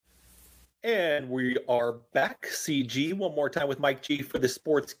And we are back, CG, one more time with Mike G for the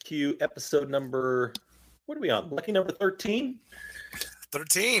Sports Q episode number, what are we on? Lucky number 13?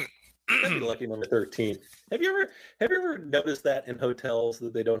 13. That'd be lucky number 13. Have you ever noticed that in hotels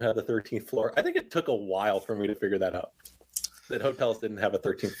that they don't have the 13th floor? I think it took a while for me to figure that out, that hotels didn't have a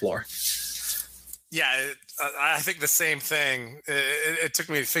 13th floor. Yeah, I think the same thing. It took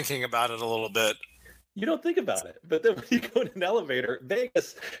me thinking about it a little bit. You don't think about it, but then when you go in an elevator,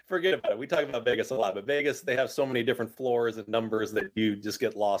 Vegas, forget about it. We talk about Vegas a lot, but Vegas, they have so many different floors and numbers that you just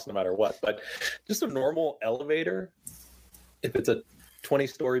get lost no matter what. But just a normal elevator, if it's a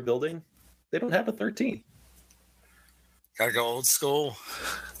 20-story building, they don't have a 13. Gotta go old school.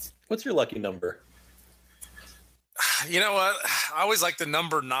 What's your lucky number? You know what? I always liked the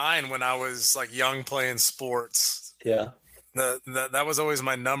number 9 when I was like young playing sports. Yeah. That was always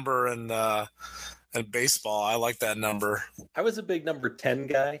my number in baseball. I like that number. I was a big number 10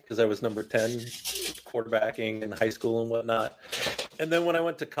 guy because I was number 10 quarterbacking in high school and whatnot. And then when I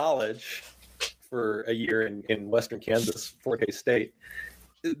went to college for a year in Western Kansas, Fort Hays State,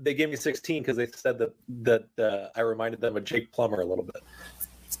 they gave me 16 because they said that I reminded them of Jake Plummer a little bit.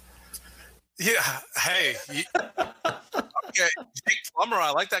 Yeah. Hey. Okay. Jake Plummer.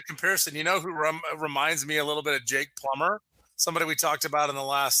 I like that comparison. You know who reminds me a little bit of Jake Plummer? Somebody we talked about in the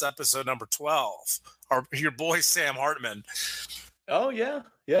last episode, number 12, or your boy Sam Hartman. Oh yeah,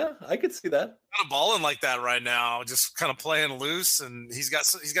 I could see that. Kind of balling like that right now, just kind of playing loose, and he's got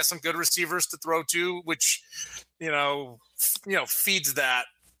some good receivers to throw to, which you know feeds that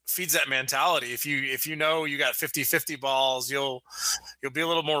mentality. If you know you got 50-50 balls, you'll be a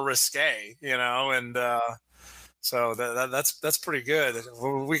little more risque, and. So that's pretty good.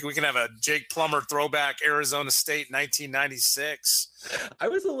 We can have a Jake Plummer throwback, Arizona State, 1996. I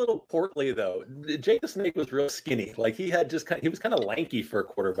was a little portly though. Jake the Snake was real skinny. Like he was kind of lanky for a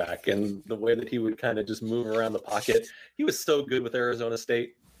quarterback, and the way that he would kind of just move around the pocket. He was so good with Arizona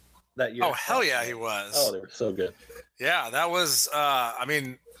State that year. Oh hell yeah, he was. Oh, they were so good. Yeah, that was.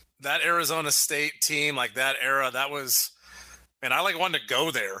 That Arizona State team, like that era, that was. Man, I wanted to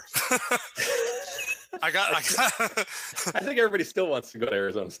go there. I think everybody still wants to go to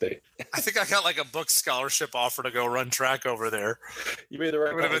Arizona State. I think I got like a book scholarship offer to go run track over there. You made the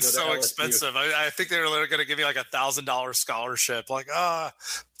right. It would have been so expensive. I think they were going to give me like $1,000 scholarship. Like,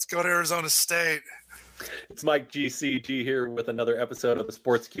 let's go to Arizona State. It's Mike GCG here with another episode of the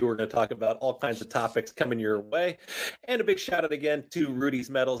Sports Q. We're going to talk about all kinds of topics coming your way. And a big shout out again to Rudy's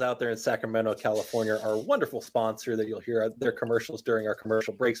Metals out there in Sacramento, California, our wonderful sponsor that you'll hear their commercials during our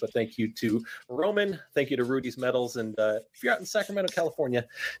commercial breaks. So thank you to Roman. Thank you to Rudy's Metals. And if you're out in Sacramento, California,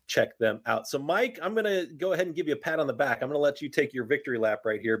 check them out. So Mike, I'm going to go ahead and give you a pat on the back. I'm going to let you take your victory lap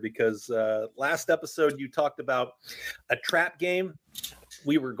right here because last episode you talked about a trap game.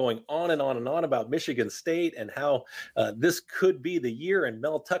 We were going on and on and on about Michigan State and how this could be the year, and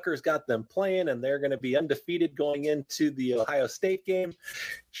Mel Tucker's got them playing and they're going to be undefeated going into the Ohio State game.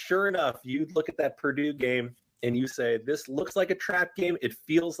 Sure enough, you look at that Purdue game and you say, this looks like a trap game. It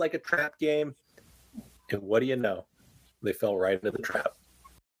feels like a trap game. And what do you know? They fell right into the trap.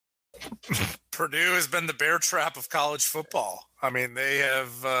 Purdue has been the bear trap of college football. I mean,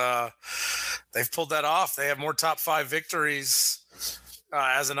 they've pulled that off. They have more top 5 victories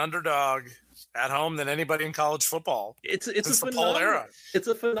as an underdog at home than anybody in college football. It's a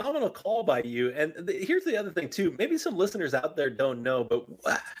phenomenal call by you. And here's the other thing too. Maybe some listeners out there don't know, but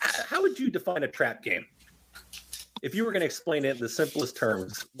how would you define a trap game? If you were going to explain it in the simplest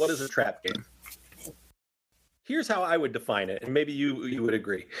terms, what is a trap game? Here's how I would define it, and maybe you would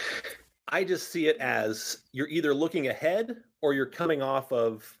agree. I just see it as you're either looking ahead or you're coming off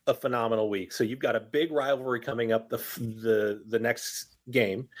of a phenomenal week. So you've got a big rivalry coming up the next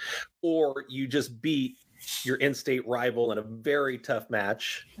game, or you just beat your in-state rival in a very tough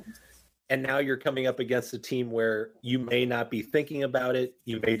match. And now you're coming up against a team where you may not be thinking about it.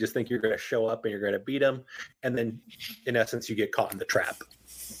 You may just think you're going to show up and you're going to beat them. And then in essence, you get caught in the trap.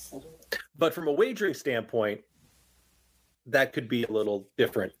 But from a wagering standpoint, that could be a little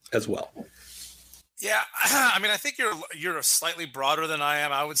different as well. Yeah, I mean, I think you're slightly broader than I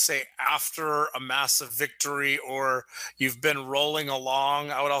am. I would say after a massive victory or you've been rolling along.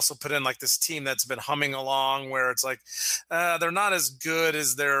 I would also put in like this team that's been humming along where it's like they're not as good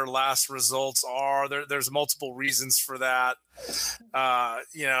as their last results are. There's multiple reasons for that.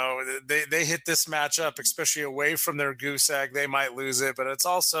 They hit this matchup, especially away from their goose egg. They might lose it, but it's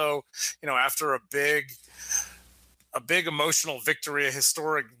also, after a big emotional victory, a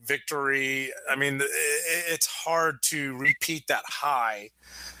historic victory. I mean, it's hard to repeat that high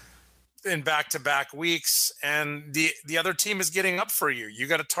in back-to-back weeks, and the other team is getting up for you. You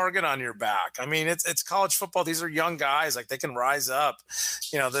got a target on your back. I mean, it's college football. These are young guys. Like, they can rise up.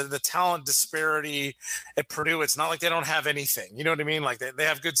 You know, the talent disparity at Purdue, it's not like they don't have anything. You know what I mean? Like, they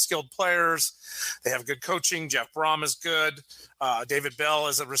have good skilled players. They have good coaching. Jeff Brom is good. David Bell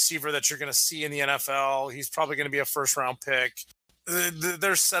is a receiver that you're going to see in the NFL. He's probably going to be a first-round pick.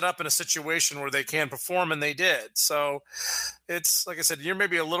 They're set up in a situation where they can perform, and they did. So it's like I said, you're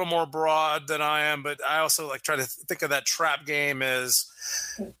maybe a little more broad than I am, but I also like try to think of that trap game as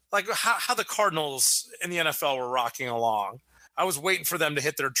like how the Cardinals in the NFL were rocking along. I was waiting for them to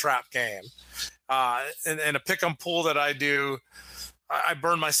hit their trap game. And a pick 'em pool that I do, I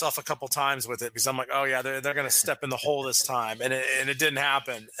burned myself a couple times with it because I'm like, oh yeah, they're going to step in the hole this time. And it didn't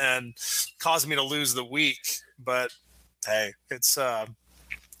happen and caused me to lose the week. But hey, it's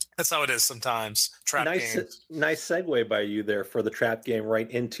that's how it is sometimes. Trap games. Nice segue by you there for the trap game right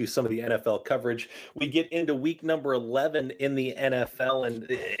into some of the NFL coverage. We get into week number 11 in the NFL, and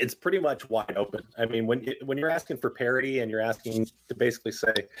it's pretty much wide open. I mean, when you're asking for parity and you're asking to basically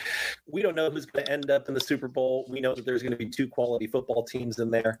say, we don't know who's going to end up in the Super Bowl. We know that there's going to be 2 quality football teams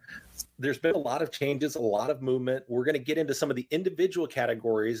in there. There's been a lot of changes, a lot of movement. We're going to get into some of the individual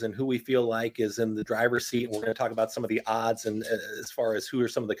categories and who we feel like is in the driver's seat. And we're going to talk about some of the odds and as far as who are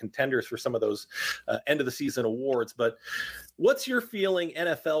some of the contenders for some of those end of the season awards. But what's your feeling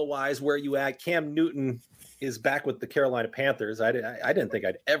NFL wise, where you at? Cam Newton is back with the Carolina Panthers. I didn't think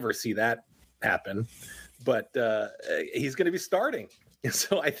I'd ever see that happen, but he's going to be starting.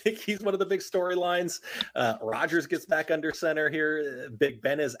 So I think he's one of the big storylines. Rodgers gets back under center here. Big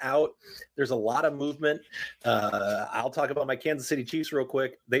Ben is out. There's a lot of movement. I'll talk about my Kansas City Chiefs real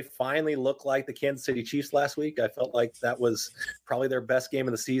quick. They finally looked like the Kansas City Chiefs last week. I felt like that was probably their best game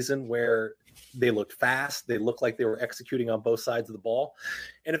of the season, where they looked fast. They looked like they were executing on both sides of the ball.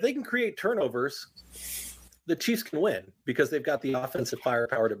 And if they can create turnovers, the Chiefs can win because they've got the offensive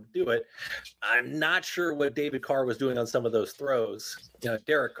firepower to do it. I'm not sure what David Carr was doing on some of those throws.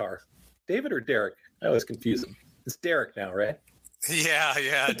 Derek Carr. David or Derek? I always confuse him. It's Derek now, right?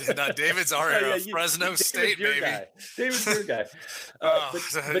 Yeah. No, David's our Fresno State, baby. David's your guy. But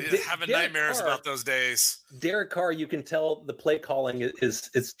having nightmares about those days. Derek Carr, you can tell the play calling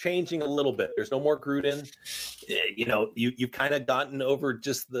is changing a little bit. There's no more Gruden. You've kind of gotten over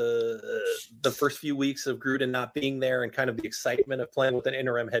just the first few weeks of Gruden not being there and kind of the excitement of playing with an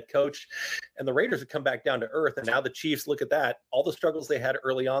interim head coach. And the Raiders have come back down to earth. And now the Chiefs, look at that. All the struggles they had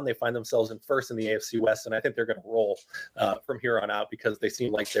early on, they find themselves in first in the AFC West. And I think they're going to roll from here on out because they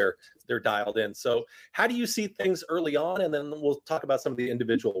seem like they're dialed in. So how do you see things early on? And then we'll talk about some of the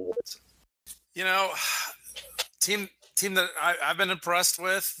individual awards. Team that I've been impressed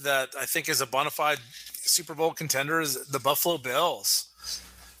with that I think is a bona fide Super Bowl contender is the Buffalo Bills.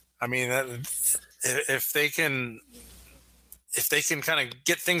 I mean, if they can kind of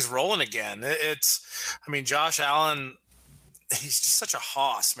get things rolling again, Josh Allen, he's just such a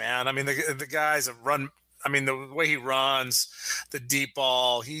hoss, man. I mean, the guys that run, I mean, the way he runs, the deep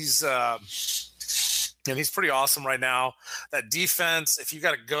ball, he's pretty awesome right now. That defense, if you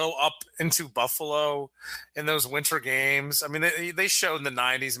got to go up into Buffalo in those winter games, I mean, they showed in the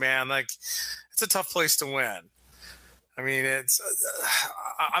 90s, man, like it's a tough place to win. I mean,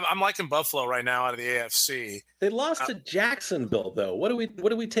 I'm liking Buffalo right now out of the AFC. They lost to Jacksonville, though. What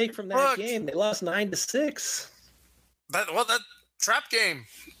do we take from that game? They lost 9-6. That trap game.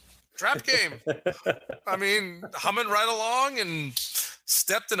 I mean, humming right along and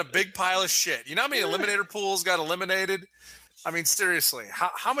stepped in a big pile of shit. You know how many eliminator pools got eliminated? I mean, seriously,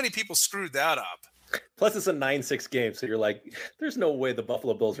 how many people screwed that up? Plus, it's a 9-6 game, so you're like, there's no way the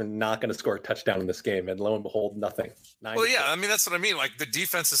Buffalo Bills are not going to score a touchdown in this game, and lo and behold, nothing. 9-6. Well, yeah, I mean, that's what I mean. Like, the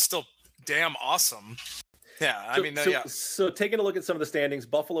defense is still damn awesome. Yeah, So taking a look at some of the standings,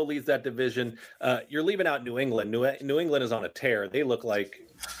 Buffalo leads that division. You're leaving out New England. New England is on a tear. They look like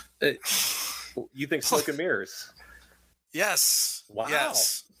you think smoke and mirrors. Yes. Wow.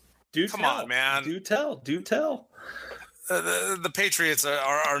 Yes. Come on, man. Do tell. The Patriots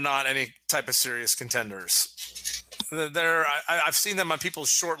are not any type of serious contenders. I've seen them on people's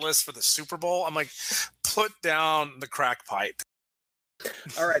short list for the Super Bowl. I'm like, put down the crack pipe.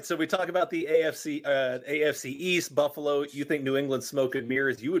 All right, so we talk about the AFC East, Buffalo. You think New England smoke and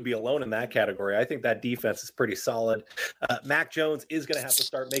mirrors? You would be alone in that category. I think that defense is pretty solid. Mac Jones is going to have to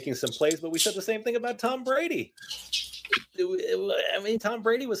start making some plays, but we said the same thing about Tom Brady. I mean, Tom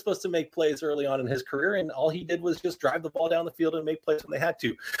Brady was supposed to make plays early on in his career, and all he did was just drive the ball down the field and make plays when they had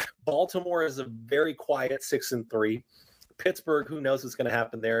to. Baltimore is a very quiet 6-3. Pittsburgh, who knows what's going to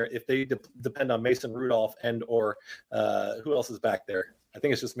happen there if they depend on Mason Rudolph and or who else is back there? I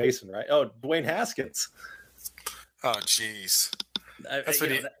think it's just Mason, right? Oh, Dwayne Haskins. Oh, geez.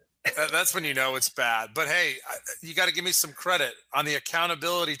 That's when you know it's bad. But hey, you got to give me some credit on the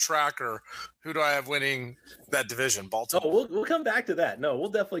accountability tracker. Who do I have winning that division? Baltimore. Oh, we'll come back to that. No,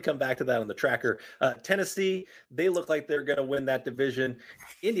 we'll definitely come back to that on the tracker. Tennessee, they look like they're going to win that division.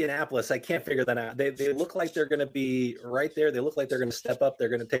 Indianapolis, I can't figure that out. They look like they're going to be right there. They look like they're going to step up. They're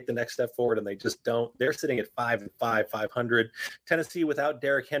going to take the next step forward, and they just don't. They're sitting at 5-5, 500. Tennessee, without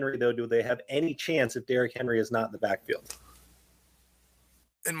Derrick Henry, though, do they have any chance if Derrick Henry is not in the backfield?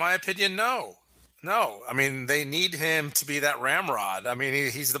 In my opinion, no. I mean, they need him to be that ramrod. I mean,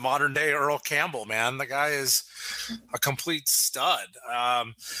 he's the modern day Earl Campbell, man. The guy is a complete stud.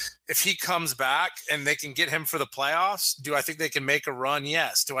 If he comes back and they can get him for the playoffs, do I think they can make a run?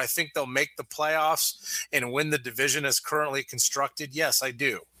 Yes. Do I think they'll make the playoffs and win the division as currently constructed? Yes, I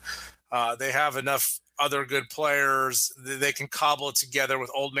do. They have enough other good players. They can cobble it together with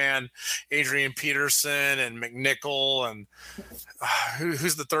old man Adrian Peterson and McNichol and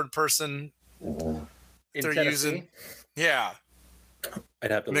who's the third person they're using? Yeah, I'd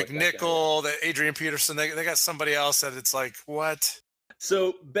have to McNichol, the Adrian Peterson. They got somebody else that it's like what?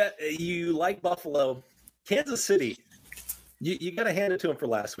 So, Bet, you like Buffalo, Kansas City. You got to hand it to them for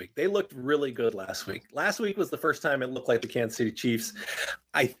last week. They looked really good last week. Last week was the first time it looked like the Kansas City Chiefs.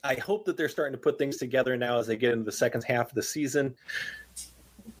 I hope that they're starting to put things together now as they get into the second half of the season.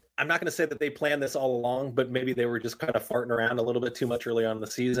 I'm not going to say that they planned this all along, but maybe they were just kind of farting around a little bit too much early on in the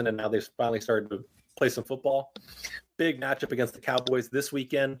season, and now they've finally started to play some football. Big matchup against the Cowboys this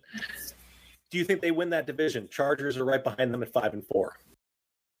weekend. Do you think they win that division? Chargers are right behind them at 5-4.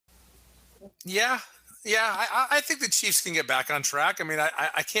 Yeah, I think the Chiefs can get back on track. I mean,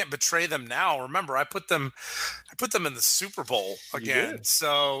 I can't betray them now. Remember, I put them in the Super Bowl again.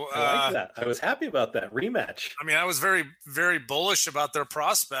 So I like that. I was happy about that rematch. I mean, I was very, very bullish about their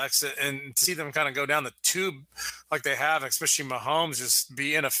prospects and see them kind of go down the tube like they have, especially Mahomes just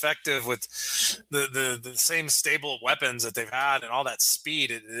be ineffective with the same stable weapons that they've had and all that speed.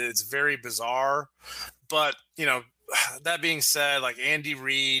 It's very bizarre. But, you know, that being said, like Andy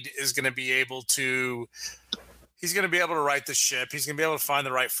Reid is going to be able to right the ship. He's going to be able to find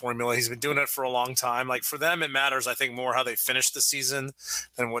the right formula. He's been doing it for a long time. Like for them, it matters, I think, more how they finish the season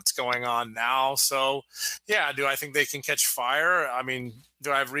than what's going on now. So yeah, do I think they can catch fire? I mean,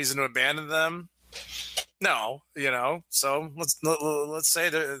 do I have reason to abandon them? No, so let's say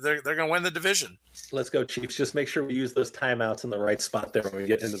they're going to win the division. Let's go Chiefs. Just make sure we use those timeouts in the right spot there when we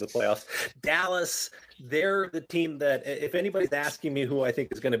get into the playoffs. Dallas, they're the team that if anybody's asking me who I think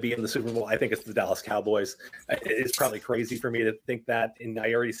is going to be in the Super Bowl, I think it's the Dallas Cowboys. It's probably crazy for me to think that, and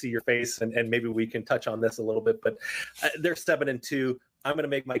I already see your face, and maybe we can touch on this a little bit, but they're 7-2. I'm going to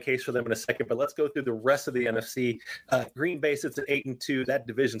make my case for them in a second, but let's go through the rest of the NFC. Green Bay sits at 8-2. That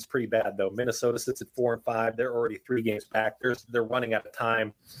division's pretty bad, though. Minnesota sits at 4-5. They're already 3 games back. They're running out of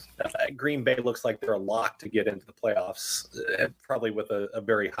time. Green Bay looks like they're a lock to get into the playoffs, probably with a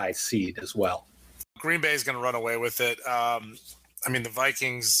very high seed as well. Green Bay is going to run away with it. I mean, the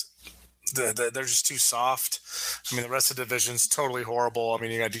Vikings, they're just too soft. I mean, the rest of the division's totally horrible. I mean,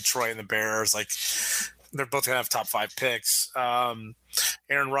 you got Detroit and the Bears. Like, they're both going to have top 5 picks. Aaron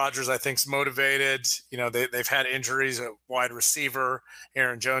Rodgers, I think, is motivated. They've had injuries at wide receiver.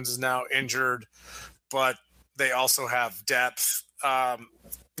 Aaron Jones is now injured, but they also have depth.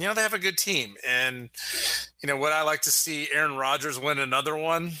 They have a good team. And, what I like to see Aaron Rodgers win another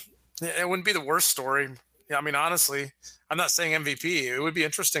one, it wouldn't be the worst story. I mean, honestly, I'm not saying MVP. It would be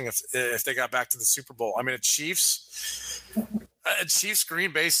interesting if they got back to the Super Bowl. I mean, a Chiefs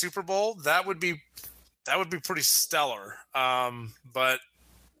Green Bay Super Bowl, that would be pretty stellar. But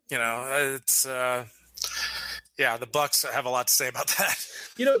it's the Bucs have a lot to say about that.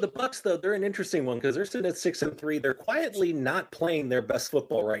 The Bucs, though, they're an interesting one because they're sitting at 6-3. They're quietly not playing their best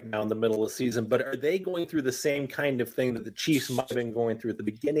football right now in the middle of the season, but are they going through the same kind of thing that the Chiefs might have been going through at the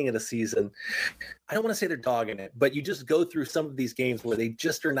beginning of the season? I don't want to say they're dogging it, but you just go through some of these games where they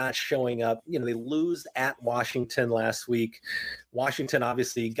just are not showing up. They lose at Washington last week. Washington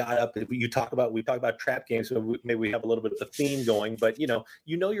obviously got up. We talk about trap games, so maybe we have a little bit of a theme going, but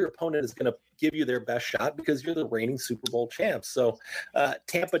your opponent is going to give you their best shot because you're the reigning Super Bowl champs. So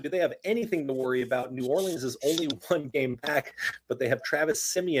Tampa, do they have anything to worry about? New Orleans is only 1 game back, but they have Travis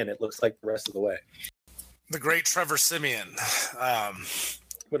Simeon, it looks like, the rest of the way. The great Trevor Simeon.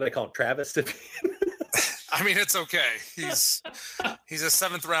 What do they call him? Travis Simeon? I mean, it's okay. He's a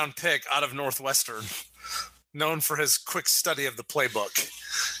 7th round pick out of Northwestern, known for his quick study of the playbook.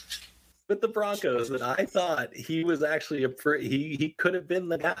 With the Broncos, that I thought he was actually he could have been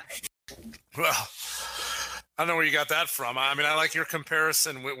the guy. Well, I don't know where you got that from. I mean, I like your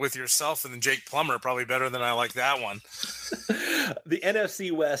comparison with yourself and Jake Plummer probably better than I like that one. The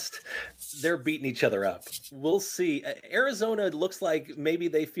NFC West, they're beating each other up. We'll see. Arizona looks like maybe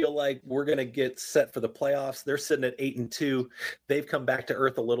they feel like we're going to get set for the playoffs. They're sitting at 8-2. They've come back to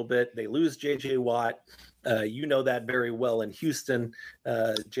earth a little bit. They lose J.J. Watt. You know that very well in Houston.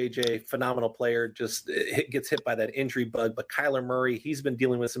 JJ, phenomenal player, just gets hit by that injury bug. But Kyler Murray, he's been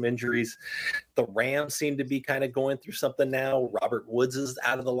dealing with some injuries. The Rams seem to be kind of going through something now. Robert Woods is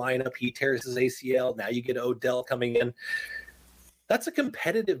out of the lineup. He tears his ACL. Now you get Odell coming in. That's a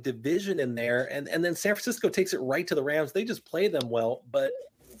competitive division in there. And then San Francisco takes it right to the Rams. They just play them well. But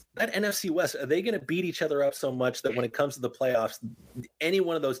that NFC West, are they going to beat each other up so much that when it comes to the playoffs, any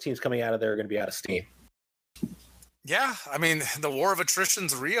one of those teams coming out of there are going to be out of steam? Yeah, I mean, the war of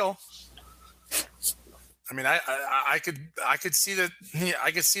attrition's real. I mean, I could see that. Yeah, I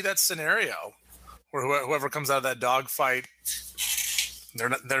could see that scenario where whoever comes out of that dogfight,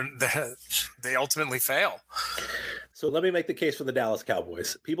 they ultimately fail. So let me make the case for the Dallas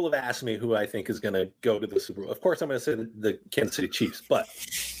Cowboys. People have asked me who I think is going to go to the Super Bowl. Of course, I'm going to say the Kansas City Chiefs, but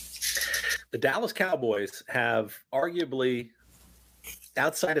the Dallas Cowboys have arguably,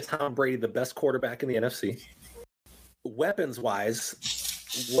 outside of Tom Brady, the best quarterback in the NFC. Weapons-wise,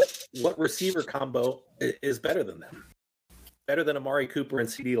 what receiver combo is better than them? Better than Amari Cooper and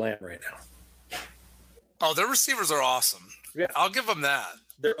CeeDee Lamb right now? Oh, their receivers are awesome. Yeah. I'll give them that.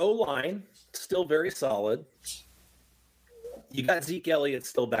 Their O-line, still very solid. You got Zeke Elliott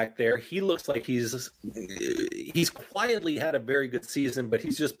still back there. He looks like he's quietly had a very good season, but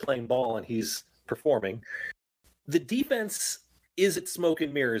he's just playing ball and he's performing. The defense, is it smoke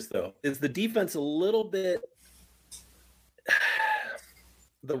and mirrors, though? Is the defense a little bit...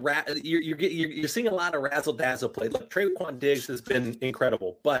 You're seeing a lot of razzle dazzle play. Look, Traquan Diggs has been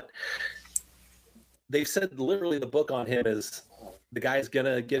incredible, but they've said literally the book on him is the guy's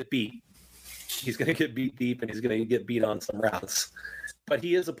gonna get beat. He's gonna get beat deep, and he's gonna get beat on some routes. But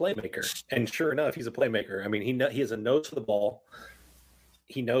he is a playmaker, and sure enough, he's a playmaker. I mean, he has a nose for the ball.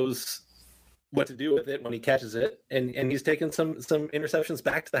 He knows what to do with it when he catches it, and he's taken some interceptions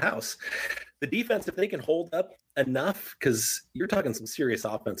back to the house. The defense, if they can hold up enough, because you're talking some serious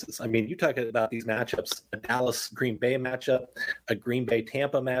offenses. I mean, you're talking about these matchups: a Dallas-Green Bay matchup, a Green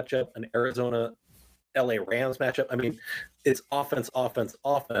Bay-Tampa matchup, an Arizona-LA Rams matchup. I mean, it's offense, offense,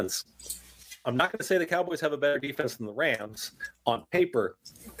 offense. I'm not going to say the Cowboys have a better defense than the Rams on paper,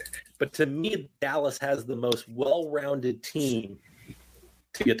 but to me, Dallas has the most well-rounded team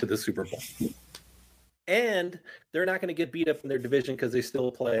to get to the Super Bowl. And they're not going to get beat up in their division because they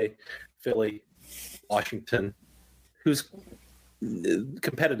still play Philly, Washington, who's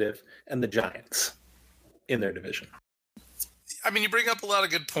competitive, and the Giants in their division. I mean, you bring up a lot of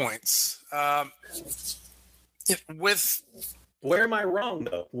good points. Where am I wrong,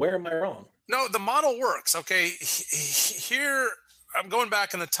 though? Where am I wrong? No, the model works. Okay, here I'm going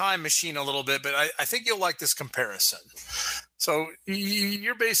back in the time machine a little bit, but I think you'll like this comparison. So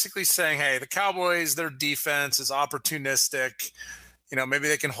you're basically saying, hey, the Cowboys, their defense is opportunistic. You know, maybe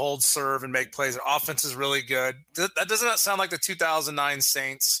they can hold, serve, and make plays. Their offense is really good. That does not sound like the 2009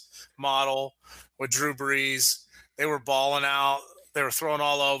 Saints model with Drew Brees. They were balling out. They were throwing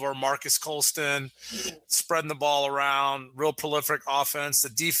all over. Marcus Colston spreading the ball around, real prolific offense. The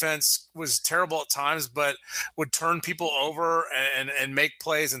defense was terrible at times, but would turn people over and make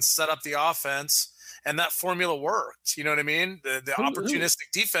plays and set up the offense. And that formula worked. You know what I mean? The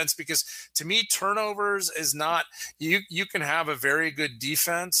opportunistic defense, because to me, turnovers is not you can have a very good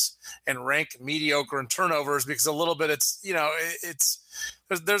defense and rank mediocre in turnovers because a little bit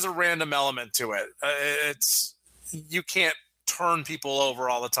there's a random element to it. You can't turn people over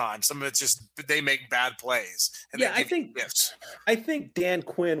all the time. Some of it's just they make bad plays. And I think Dan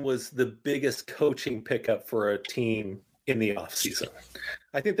Quinn was the biggest coaching pickup for a team in the offseason.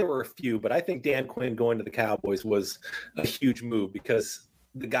 I think there were a few, but I think Dan Quinn going to the Cowboys was a huge move because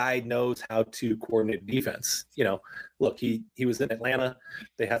the guy knows how to coordinate defense. You know, look, he was in Atlanta.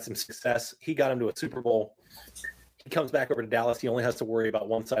 They had some success. He got him to a Super Bowl. He comes back over to Dallas. He only has to worry about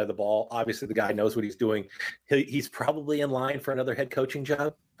one side of the ball. Obviously, the guy knows what he's doing. He's probably in line for another head coaching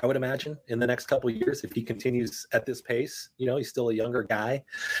job, I would imagine, in the next couple of years if he continues at this pace. You know, he's still a younger guy.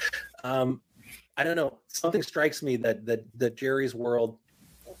 I don't know. Something strikes me that Jerry's world,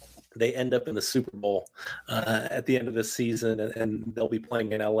 they end up in the Super Bowl at the end of this season, and they'll be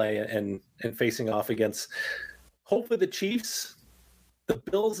playing in LA and facing off against hopefully the Chiefs. The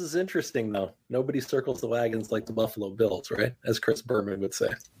Bills is interesting, though. Nobody circles the wagons like the Buffalo Bills, right? As Chris Berman would say.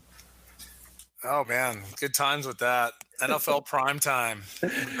 Oh, man. Good times with that. NFL prime time.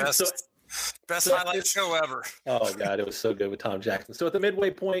 Best highlight show ever. Oh God, it was so good with Tom Jackson. So at the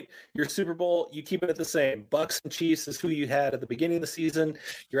midway point, your Super Bowl, you keep it the same. Bucks and Chiefs is who you had at the beginning of the season.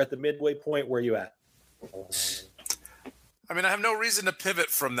 You're at the midway point. Where are you at? I mean, I have no reason to pivot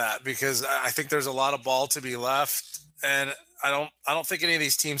from that because I think there's a lot of ball to be left, and I don't think any of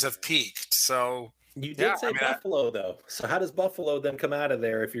these teams have peaked. So you did say Buffalo though. So how does Buffalo then come out of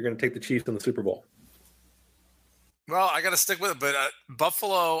there if you're going to take the Chiefs in the Super Bowl? Well, I got to stick with it, but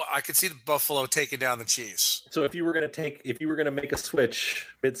Buffalo, I could see the Buffalo taking down the Chiefs. So if you were going to make a switch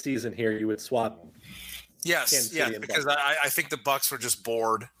mid-season here, you would swap. Yes, because I think the Bucks were just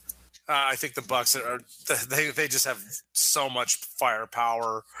bored. I think the Bucks they just have so much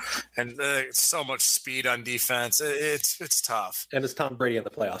firepower and so much speed on defense. It's tough. And it's Tom Brady in the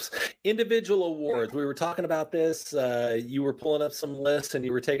playoffs. Individual awards. We were talking about this. You were pulling up some lists and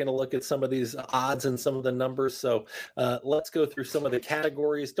you were taking a look at some of these odds and some of the numbers. So let's go through some of the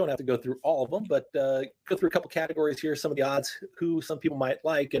categories. Don't have to go through all of them, but go through a couple categories here. Some of the odds who some people might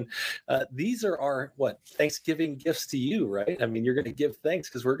like. And these are our Thanksgiving gifts to you, right? I mean, you're going to give thanks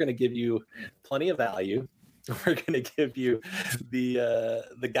because we're going to give you plenty of value. We're going to give you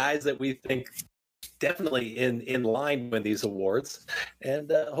the guys that we think definitely in line with these awards,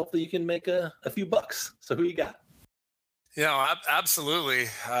 and hopefully you can make a few bucks. So who you got? Absolutely.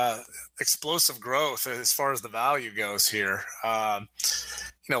 Explosive growth as far as the value goes here.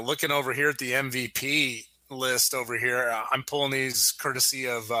 Looking over here at the MVP list over here, I'm pulling these courtesy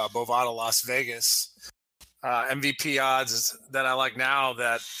of Bovada Las Vegas. MVP odds that I like now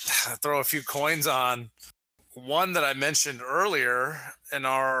that I throw a few coins on. One that I mentioned earlier in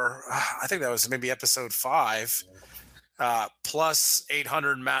I think that was maybe episode 5, plus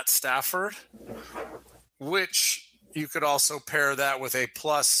 800 Matt Stafford, which you could also pair that with a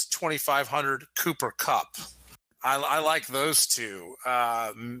plus 2,500 Cooper Kupp. I like those two.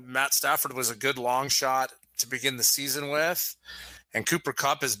 Matt Stafford was a good long shot to begin the season with. And Cooper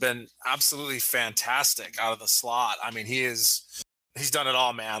Kupp has been absolutely fantastic out of the slot. I mean, he's done it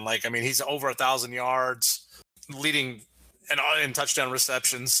all, man. He's over 1,000 yards, leading in touchdown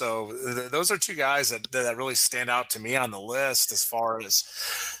receptions. So those are two guys that really stand out to me on the list as far as,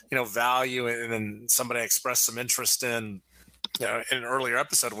 value. And then somebody expressed some interest in an earlier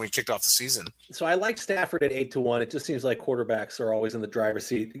episode when we kicked off the season. So I like Stafford at 8-1. It just seems like quarterbacks are always in the driver's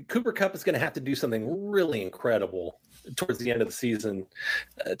seat. Cooper Kupp is going to have to do something really incredible towards the end of the season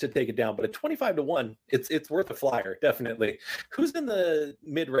to take it down. But at 25-1, it's worth a flyer, definitely. Who's in the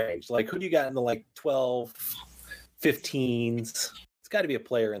mid-range? Who do you got in the 12, 15s? It's got to be a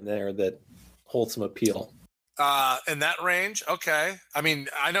player in there that holds some appeal. In that range, okay. I mean,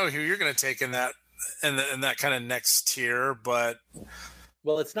 I know who you're going to take in that kind of next tier, but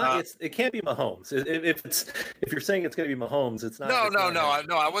it's not. It can't be Mahomes. If you're saying it's going to be Mahomes, it's not.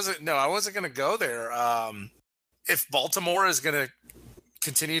 No. I wasn't going to go there. If Baltimore is going to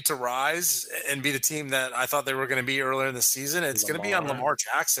continue to rise and be the team that I thought they were going to be earlier in the season, it's going to be on Lamar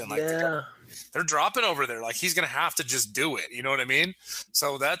Jackson. They're dropping over there. He's going to have to just do it. You know what I mean?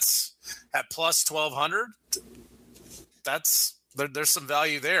 So that's at plus 1,200. There's some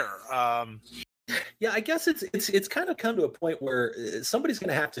value there. Yeah, I guess it's kind of come to a point where somebody's going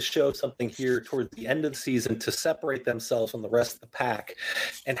to have to show something here towards the end of the season to separate themselves from the rest of the pack.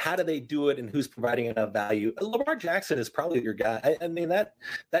 And how do they do it, and who's providing enough value? Lamar Jackson is probably your guy. I mean, that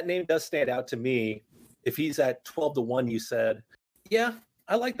name does stand out to me. If he's at 12-1, you said, yeah,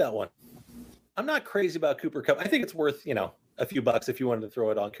 I like that one. I'm not crazy about Cooper Kupp. I think it's worth, a few bucks if you wanted to throw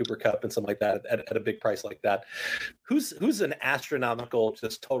it on Cooper Kupp and something like that at a big price like that. Who's an astronomical,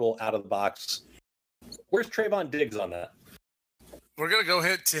 just total out of the box? Where's Trayvon Diggs on that? We're gonna go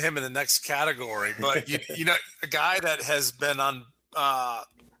hit to him in the next category, but a guy that has been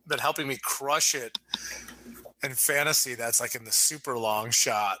been helping me crush it in fantasy. That's in the super long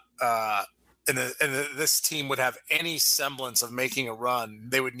shot. And this team would have any semblance of making a run.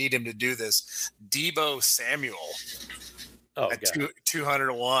 They would need him to do this. Deebo Samuel. At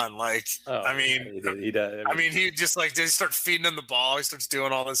 201, he does. He just they start feeding him the ball. He starts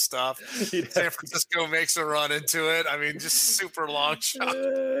doing all this stuff. San Francisco makes a run into it. Just super long shot.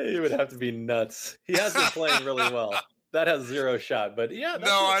 He would have to be nuts. He has been playing really well. That has zero shot, but yeah.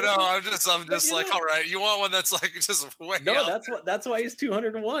 I know. I'm just all right. You want one that's just way. No, that's why he's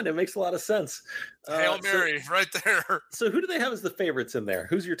 201. It makes a lot of sense. Hail Mary, right there. So who do they have as the favorites in there?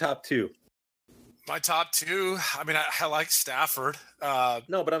 Who's your top two? My top two. I like Stafford.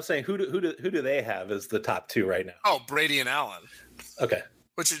 No, but I'm saying who do they have as the top two right now? Oh, Brady and Allen. Okay.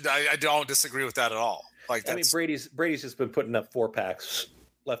 Which I don't disagree with that at all. Brady's just been putting up 4-packs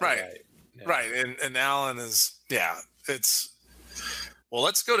left and right. Yeah. Right, and Allen is it's Well,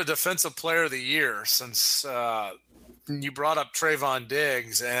 let's go to Defensive Player of the Year since you brought up Trayvon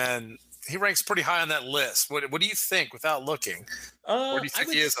Diggs, and he ranks pretty high on that list. What do you think without looking? Where do you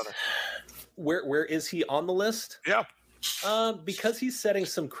think he is on it? Where is he on the list? Yeah. Because he's setting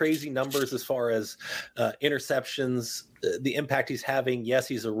some crazy numbers as far as interceptions, the impact he's having. Yes,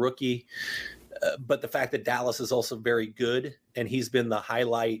 he's a rookie, but the fact that Dallas is also very good, and he's been the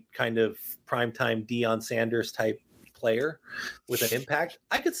highlight kind of primetime Deion Sanders type player with an impact.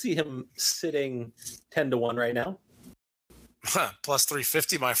 I could see him sitting 10-1 right now. Plus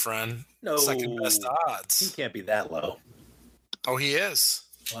 350, my friend. No, second best odds. He can't be that low. Oh, he is.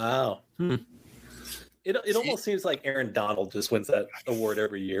 Wow. It almost seems like Aaron Donald just wins that award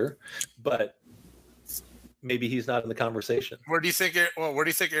every year, but maybe he's not in the conversation. Where do you think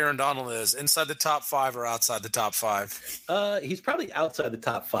Aaron Donald is? Inside the top 5 or outside the top 5? He's probably outside the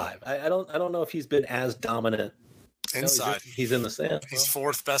top 5. I don't know if he's been as dominant. Inside. No, he's in the stand. He's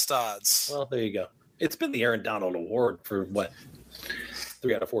fourth best odds. Well, there you go. It's been the Aaron Donald Award for what,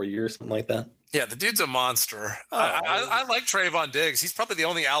 3 out of 4 years, something like that. Yeah, the dude's a monster. I like Trayvon Diggs. He's probably the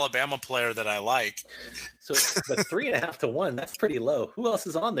only Alabama player that I like. So, but 3.5-1, that's pretty low. Who else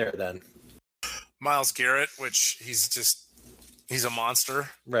is on there then? Myles Garrett, which he's a monster.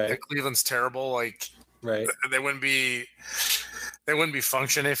 Right. Cleveland's terrible. Like, right. They wouldn't be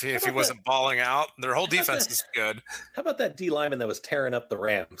functioning if he wasn't balling out. Their whole defense is good. How about that D lineman that was tearing up the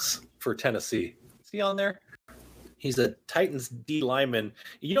Rams for Tennessee? Is he on there? He's a Titans D lineman.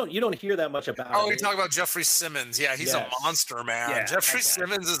 You don't hear that much about him. Oh, you're talking about Jeffrey Simmons. Yeah, he's a monster, man. Yeah, Jeffrey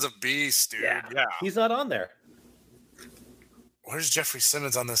Simmons is a beast, dude. Yeah. He's not on there. Where's Jeffrey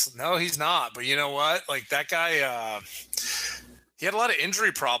Simmons on this? No, he's not. But you know what? Like, that guy, he had a lot of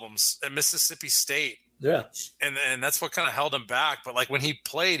injury problems at Mississippi State. Yeah. And that's what kind of held him back. But like when he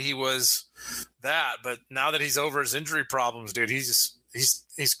played, he was that. But now that he's over his injury problems, dude, he's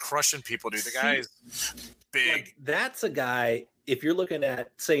crushing people, dude. The guy is big. Like, that's a guy, if you're looking at,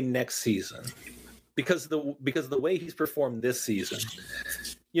 say, next season, because the way he's performed this season,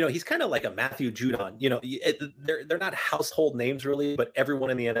 he's kind of like a Matthew Judon. They're not household names really, but everyone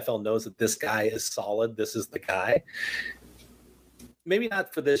in the NFL knows that this guy is solid. This is the guy. Maybe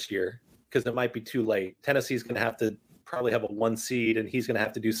not for this year, because it might be too late. Tennessee's going to have to probably have a 1 seed, and he's going to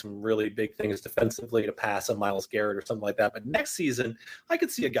have to do some really big things defensively to pass a Myles Garrett or something like that. But next season, I could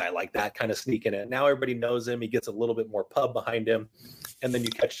see a guy like that kind of sneaking in. Now everybody knows him. He gets a little bit more pub behind him, and then you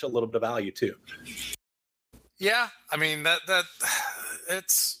catch a little bit of value too. Yeah, I mean that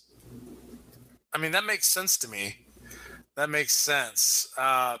makes sense to me. That makes sense.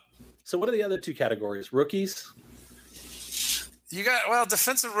 So what are the other 2 categories? Rookies? You got,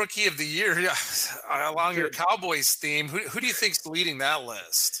 Defensive Rookie of the Year. Yeah, along your Cowboys theme, who do you think's leading that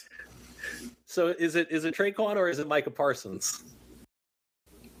list? So is it Traquan or is it Micah Parsons?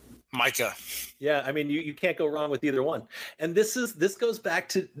 Micah. Yeah, I mean you can't go wrong with either one. And this goes back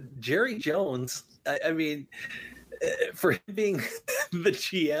to Jerry Jones. I mean, for him being the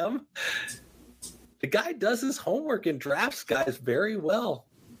GM, the guy does his homework and drafts guys very well.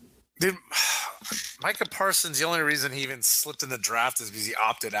 Dude, Micah Parsons, the only reason he even slipped in the draft is because he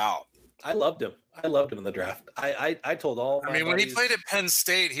opted out. I loved him. In the draft. I told all. I mean, when he played at Penn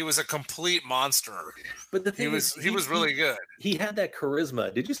State, he was a complete monster. But the thing he was really good. He had that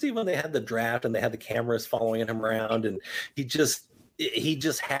charisma. Did you see when they had the draft and they had the cameras following him around, and he just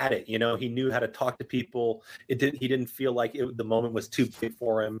had it. He knew how to talk to people. He didn't feel like the moment was too big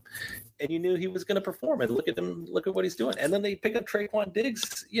for him, and you knew he was going to perform. And look at what he's doing. And then they pick up Traquan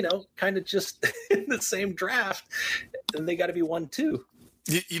Diggs, kind of just in the same draft, and they got to be 1-2.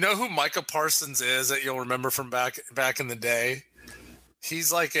 You know who Micah Parsons is that you'll remember from back in the day?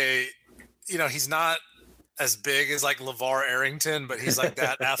 He's like he's not as big as like LeVar Arrington, but he's like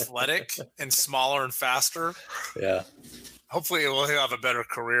that athletic and smaller and faster. Yeah. Hopefully he'll have a better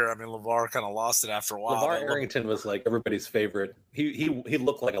career. I mean, LeVar kind of lost it after a while. LeVar Arrington was like everybody's favorite. He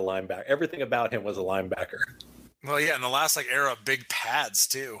looked like a linebacker. Everything about him was a linebacker. Well, yeah, in the last era, big pads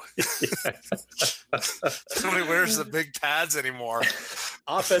too. Nobody wears the big pads anymore.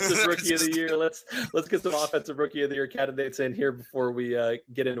 Offensive Rookie of the Year. Let's get some Offensive Rookie of the Year candidates in here before we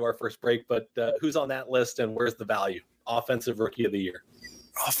get into our first break. But who's on that list and where's the value? Offensive Rookie of the Year.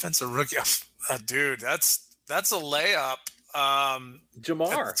 Offensive Rookie, dude, that's a layup.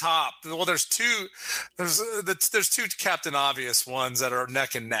 Jamar at the top. Well, there's two Captain Obvious ones that are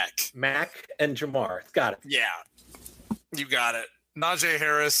neck and neck. Mac and Jamar. Got it. Yeah, you got it. Najee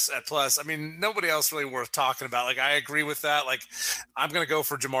Harris at plus. I mean, nobody else really worth talking about. Like, I agree with that. Like, I'm going to go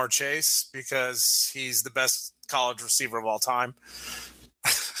for Jamar Chase because he's the best college receiver of all time.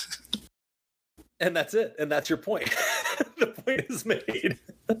 And that's it. And that's your point. The point is made.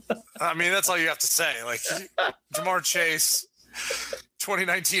 I mean, that's all you have to say. Like, Jamar Chase,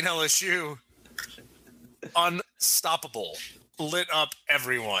 2019 LSU, unstoppable, lit up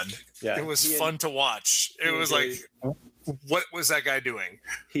everyone. Yeah, it was fun to watch. It was like, what was that guy doing?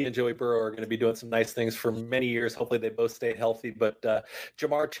 He and Joey Burrow are going to be doing some nice things for many years. Hopefully they both stay healthy. But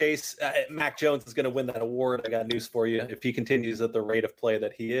Jamar Chase, Mac Jones is going to win that award. I got news for you. If he continues at the rate of play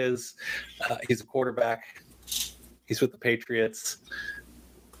that he is, he's a quarterback. He's with the Patriots.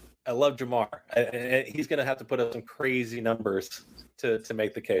 I love Jamar. He's going to have to put up some crazy numbers to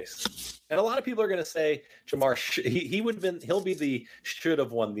make the case. And a lot of people are going to say Jamar, he'll be the should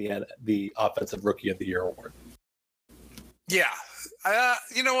have won the Offensive Rookie of the Year award. Yeah.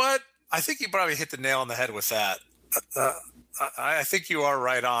 You know what? I think you probably hit the nail on the head with that. I think you are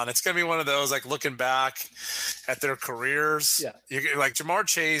right on. It's going to be one of those, like, looking back at their careers. Yeah. Like, Jamar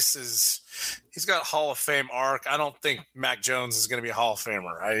Chase he's got Hall of Fame arc. I don't think Mac Jones is going to be a Hall of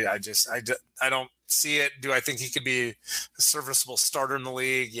Famer. I don't see it. Do I think he could be a serviceable starter in the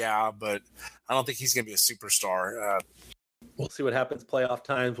league? Yeah, but I don't think he's going to be a superstar. We'll see what happens playoff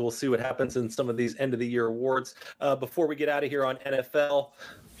times. We'll see what happens in some of these end of the year awards. Before we get out of here on NFL,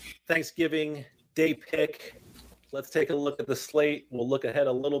 Thanksgiving Day pick. Let's take a look at the slate. We'll look ahead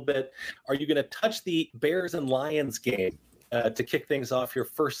a little bit. Are you going to touch the Bears and Lions game to kick things off, your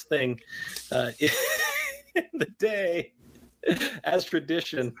first thing in the day? As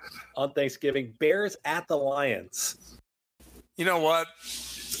tradition on Thanksgiving, Bears at the Lions. You know what?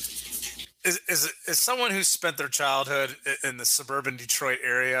 Is someone who spent their childhood in the suburban Detroit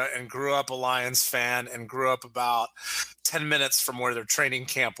area and grew up a Lions fan and grew up about 10 minutes from where their training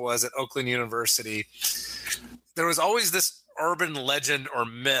camp was at Oakland University, there was always this urban legend or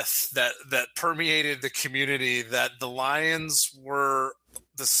myth that permeated the community that the Lions were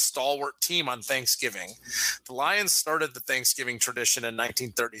the stalwart team on Thanksgiving. The Lions started the Thanksgiving tradition in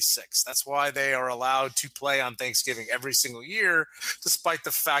 1936. That's why they are allowed to play on Thanksgiving every single year, despite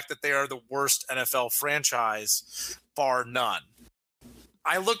the fact that they are the worst NFL franchise, bar none.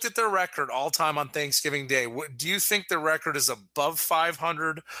 I looked at their record all time on Thanksgiving Day. Do you think their record is above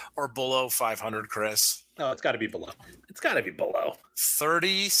 500 or below 500, Chris? No, it's got to be below. It's got to be below.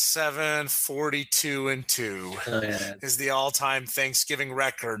 37, 42, and 2 is the all-time Thanksgiving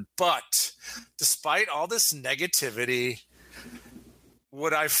record. But despite all this negativity,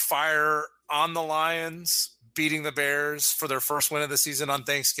 would I fire on the Lions beating the Bears for their first win of the season on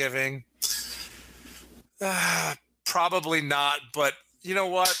Thanksgiving? Probably not, but you know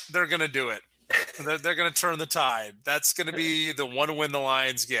what? They're going to do it. They're going to turn the tide. That's going to be the one win the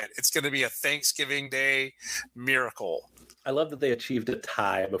Lions get. It's going to be a Thanksgiving Day miracle. I love that they achieved a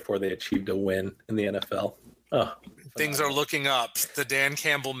tie before they achieved a win in the NFL. Oh, things are looking up. The Dan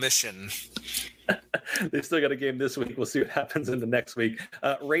Campbell mission. They've still got a game this week. We'll see what happens in the next week.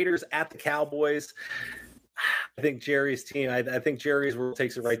 Raiders at the Cowboys. I think Jerry's team. I think Jerry's rule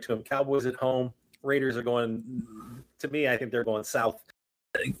takes it right to him. Cowboys at home. Raiders are going. To me, I think they're going south.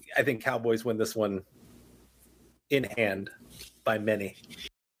 I think Cowboys win this one in hand by many.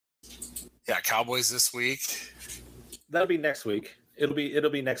 Yeah, Cowboys this week. That'll be next week. It'll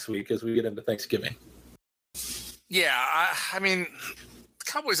be next week as we get into Thanksgiving. Yeah, I mean, the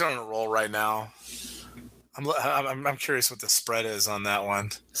Cowboys are on a roll right now. I'm curious what the spread is on that one.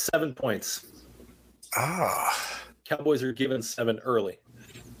 7 points. Ah, Cowboys are given 7 early.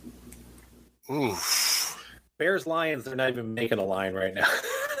 Ooh. Bears Lions, they're not even making a line right now.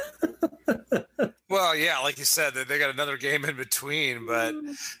 Well, yeah, like you said, they got another game in between, but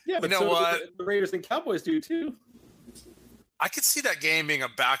yeah, but you know what? The Raiders and Cowboys do too. I could see that game being a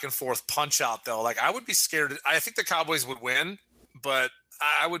back and forth punch out though. Like I would be scared. I think the Cowboys would win, but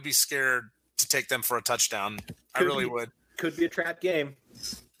I would be scared to take them for a touchdown. I really would. Could be a trap game.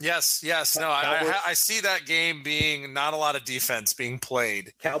 Yes. No, I see that game being not a lot of defense being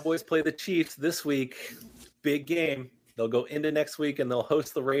played. Cowboys play the Chiefs this week. Big game. They'll go into next week and they'll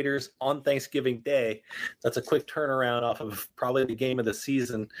host the Raiders on Thanksgiving Day. That's a quick turnaround off of probably the game of the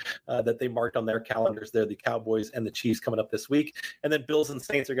season that they marked on their calendars there, the Cowboys and the Chiefs coming up this week. And then Bills and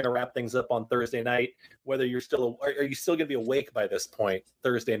Saints are going to wrap things up on Thursday night. Whether you're still, are you still going to be awake by this point?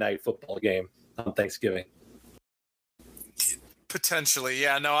 Thursday night football game on Thanksgiving. Potentially.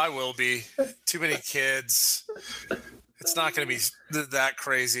 Yeah, no, I will be. Too many kids. It's not going to be that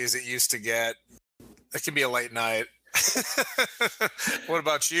crazy as it used to get. It can be a late night. What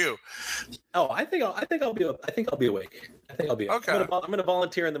about you? Oh, I think I'll be awake. I think I'll be. Okay. I'm going to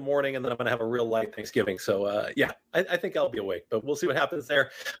volunteer in the morning, and then I'm going to have a real light Thanksgiving. So yeah, I think I'll be awake. But we'll see what happens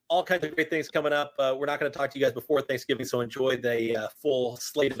there. All kinds of great things coming up. We're not going to talk to you guys before Thanksgiving, so enjoy the full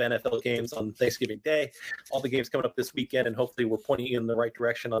slate of NFL games on Thanksgiving Day. All the games coming up this weekend, and hopefully we're pointing you in the right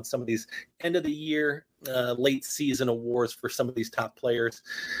direction on some of these end of the year, late season awards for some of these top players.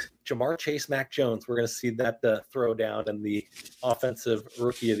 Jamar Chase, Mac Jones, we're going to see that throwdown and the offensive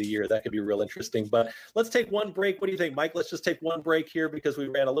rookie of the year. That could be real interesting. But let's take one break. What do you think, Mike? Let's just take one break here because we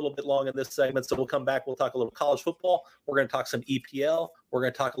ran a little bit long in this segment. So we'll come back. We'll talk a little college football. We're going to talk some EPL. We're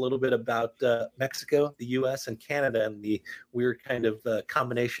going to talk a little bit about Mexico, the U.S., and Canada, and the weird kind of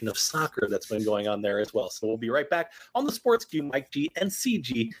combination of soccer that's been going on there as well. So we'll be right back on the Sports Cue. Mike G and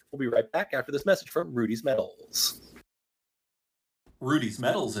CG. We'll be right back after this message from Rudy's Metals. Rudy's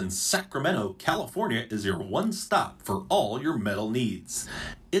Metals in Sacramento, California is your one-stop for all your metal needs.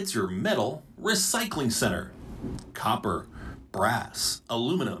 It's your metal recycling center. Copper, brass,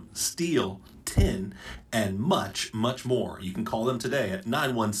 aluminum, steel, tin, and much, much more. You can call them today at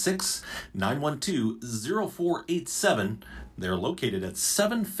 916-912-0487. They're located at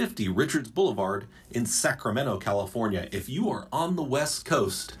 750 Richards Boulevard in Sacramento, California. If you are on the West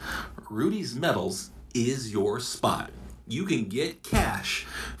Coast, Rudy's Metals is your spot. You can get cash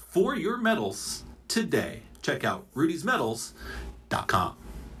for your metals today. Check out rudysmetals.com.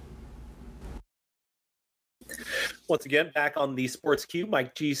 Once again, back on the Sports Cue,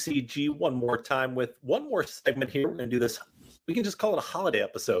 Mike GCG one more time with one more segment here. We're going to do this. We can just call it a holiday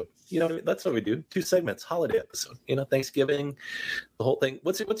episode. You know, that's what we do. 2 segments, holiday episode. You know, Thanksgiving, the whole thing.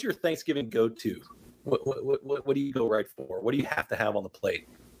 What's your Thanksgiving go-to? What do you go right for? What do you have to have on the plate?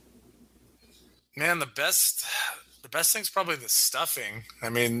 Man, the best thing's probably the stuffing. I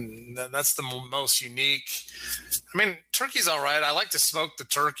mean, that's the most unique. I mean, turkey's all right. I like to smoke the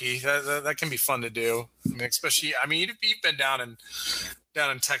turkey. That can be fun to do. I mean, especially, I mean, you've been down in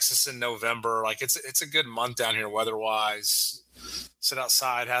Texas in November. Like it's a good month down here weather-wise. Sit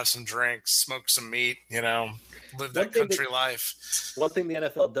outside, have some drinks, smoke some meat, you know, live that country life. One thing the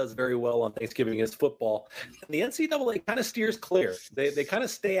NFL does very well on Thanksgiving is football. And the NCAA kind of steers clear. They kind of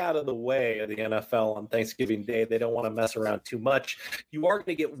stay out of the way of the NFL on Thanksgiving Day. They don't want to mess around too much. You are going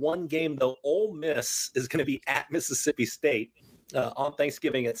to get one game, though. Ole Miss is going to be at Mississippi State on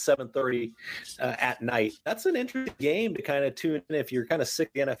Thanksgiving at 7:30 at night. That's an interesting game to kind of tune in if you're kind of sick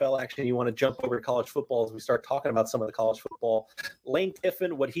of the NFL action. You want to jump over to college football as we start talking about some of the college football. Lane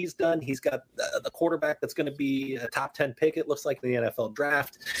Kiffin, what he's done, he's got the quarterback that's going to be a top 10 pick, it looks like, in the NFL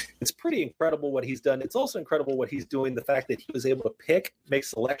draft. It's pretty incredible what he's done. It's also incredible what he's doing, the fact that he was able to make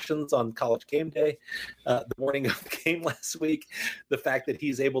selections on College Game Day, the morning of the game last week, the fact that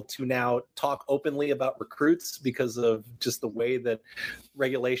he's able to now talk openly about recruits because of just the way that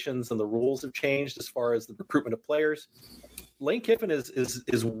regulations and the rules have changed as far as the recruitment of players. Lane Kiffin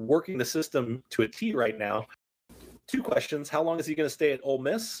is working the system to a T right now. 2 questions. How long is he going to stay at Ole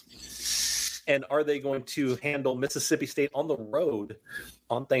Miss? And are they going to handle Mississippi State on the road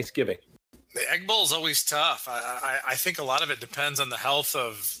on Thanksgiving? The Egg Bowl is always tough. I think a lot of it depends on the health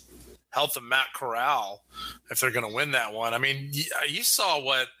of Matt Corral if they're going to win that one. I mean, you saw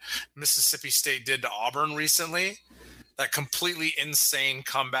what Mississippi State did to Auburn recently. That completely insane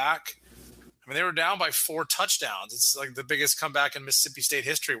comeback. I mean, they were down by 4 touchdowns. It's like the biggest comeback in Mississippi State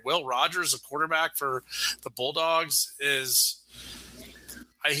history. Will Rogers, a quarterback for the Bulldogs, he's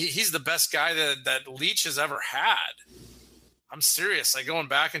the best guy that Leach has ever had. I'm serious. Like, going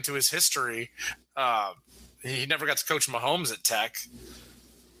back into his history, he never got to coach Mahomes at Tech,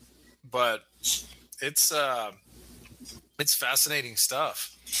 but it's fascinating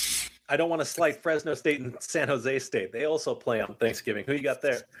stuff. I don't want to slight Fresno State and San Jose State. They also play on Thanksgiving. Who you got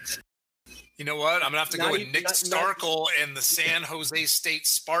there? You know what? I'm going to have to go with Nick Starkel and the San Jose State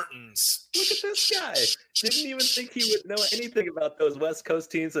Spartans. Look at this guy. Didn't even think he would know anything about those West Coast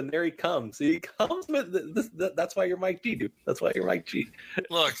teams, and there he comes. He comes with this. That's why you're Mike G, dude. That's why you're Mike G.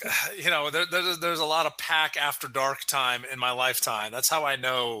 Look, you know, there's a lot of pack after dark time in my lifetime. That's how I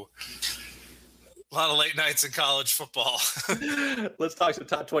know a lot of late nights in college football. Let's talk some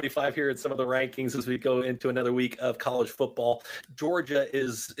top 25 here and some of the rankings as we go into another week of college football. Georgia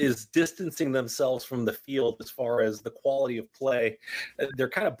is distancing themselves from the field as far as the quality of play. They're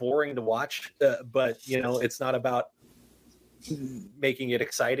kind of boring to watch, but, you know, it's not about making it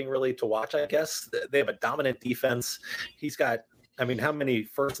exciting really to watch, I guess. They have a dominant defense. He's got, I mean, how many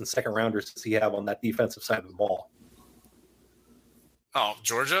first and second rounders does he have on that defensive side of the ball? Oh,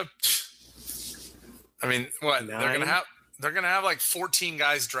 Georgia? I mean, what? 9? They're going to have like 14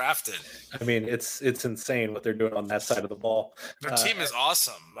 guys drafted. I mean, it's insane what they're doing on that side of the ball. Their team is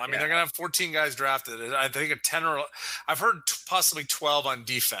awesome. I mean, they're going to have 14 guys drafted. I think I've heard possibly 12 on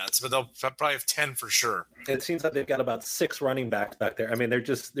defense, but they'll probably have 10 for sure. It seems like they've got about 6 running backs back there. I mean, they're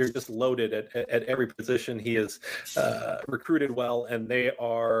just loaded at every position. He is recruited well, and they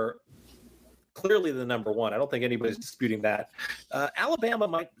are clearly the number one. I don't think anybody's disputing that. Alabama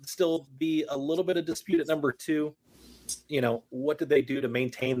might still be a little bit of dispute at number 2. What did they do to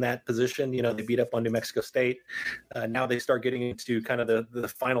maintain that position? They beat up on New Mexico State. Now they start getting into kind of the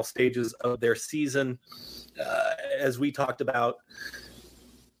final stages of their season. As we talked about,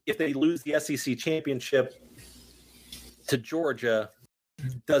 if they lose the SEC championship to Georgia,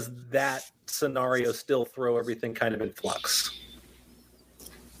 does that scenario still throw everything kind of in flux?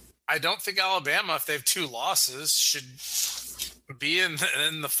 I don't think Alabama, if they have 2 losses, should be in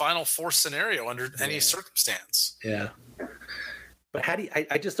the Final Four scenario under any circumstance. Yeah. But how do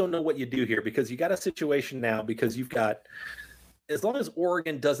I just don't know what you do here, because you got a situation now because you've got, as long as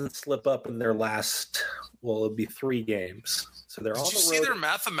Oregon doesn't slip up in their last, it'll be 3 games. So they're on the road. Did you see their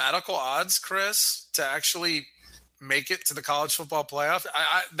mathematical odds, Chris, to actually make it to the college football playoff?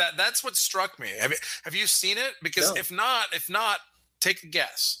 That's what struck me. Have you seen it? Because if not, take a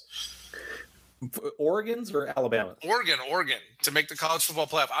guess. Oregon's or Alabama? Oregon to make the college football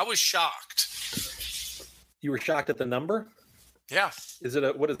playoff. I was shocked. You were shocked at the number? Yeah. Is it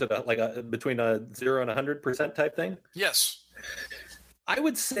like a between a 0 and 100% type thing? Yes. I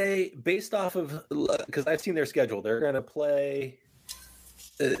would say, based off of, because I've seen their schedule, they're going to play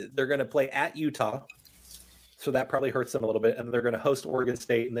at Utah. So that probably hurts them a little bit. And they're going to host Oregon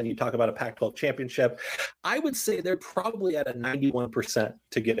State. And then you talk about a Pac-12 championship. I would say they're probably at a 91%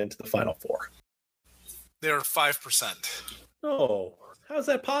 to get into the Final Four. They're 5%. Oh, how is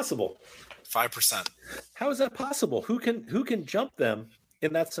that possible? 5%. How is that possible? Who can jump them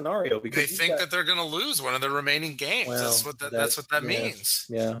in that scenario? Because they think that they're going to lose one of the remaining games. Well, that's what that means.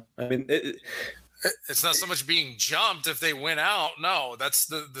 Yeah. I mean, it's not so much being jumped if they win out. No, that's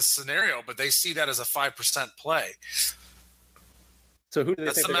the scenario, but they see that as a 5% play. So who do they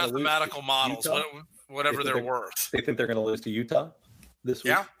that's think the mathematical models, whatever they're worth. They think they're going to lose to Utah this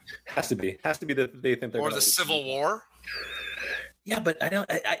week? Yeah. Has to be that they think they're going to lose. Or the Civil War. Yeah, but I don't.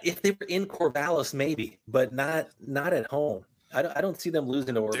 if they were in Corvallis, maybe, but not at home. I don't see them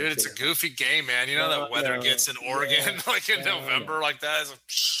losing to Oregon. Dude, it's a goofy game, man. You know that weather gets in Oregon like in November like that. It's a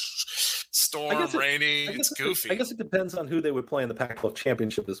storm, rainy. It's goofy. I guess it depends on who they would play in the Pac-12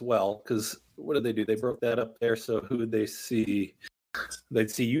 championship as well. Because what did they do? They broke that up there. So who would they see?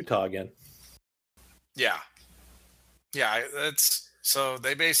 They'd see Utah again. Yeah. That's so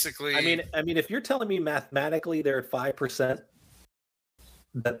they basically. I mean, if you're telling me mathematically they're at 5%,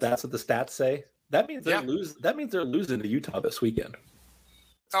 that's what the stats say. That means they're That means they're losing to Utah this weekend.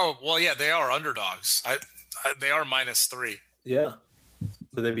 Oh well, yeah, they are underdogs. They are -3. Yeah.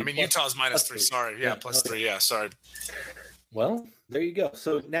 So Utah's -3. Sorry, +3. Yeah, sorry. Well, there you go.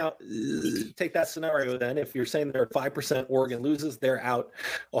 So now take that scenario then. If you're saying they're at 5%, Oregon loses, they're out.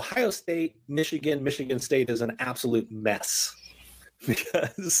 Ohio State, Michigan State is an absolute mess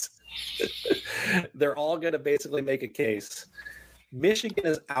because they're all going to basically make a case. Michigan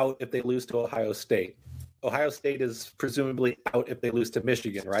is out if they lose to Ohio State. Ohio State is presumably out if they lose to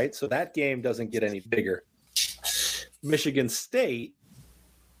Michigan, right? So that game doesn't get any bigger. Michigan State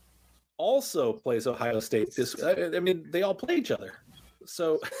also plays Ohio State they all play each other.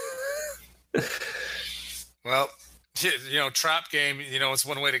 So well, trap game, it's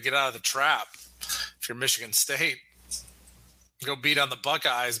one way to get out of the trap. If you're Michigan State, go beat on the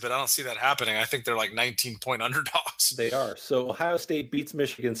Buckeyes, but I don't see that happening. I think they're like 19-point underdogs. They are. So Ohio State beats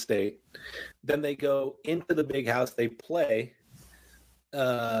Michigan State. Then they go into the Big House. They play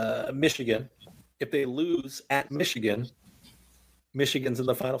Michigan. If they lose at Michigan, Michigan's in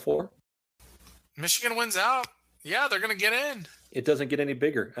the Final Four. Michigan wins out. Yeah, they're going to get in. It doesn't get any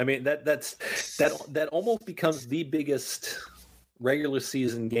bigger. I mean, that almost becomes the biggest regular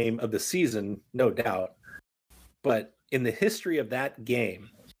season game of the season, no doubt. But in the history of that game,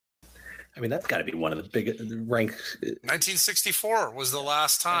 I mean, that's got to be one of the biggest ranked. 1964 was the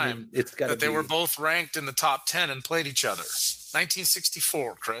last time that they were both ranked in the top 10 and played each other.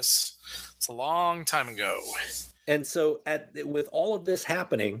 1964, Chris. It's a long time ago. And so with all of this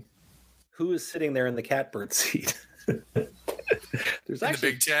happening, who is sitting there in the catbird seat? There's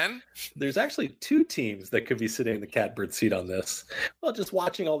actually the Big Ten. There's actually 2 teams that could be sitting in the catbird seat on this. Well, just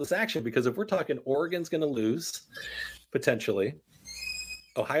watching all this action, because if we're talking Oregon's going to lose, potentially.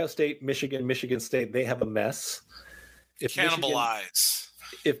 Ohio State, Michigan State, they have a mess. Cannibalize.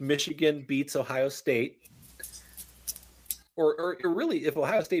 If Michigan beats Ohio State, or really, if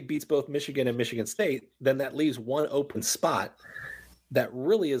Ohio State beats both Michigan and Michigan State, then that leaves one open spot that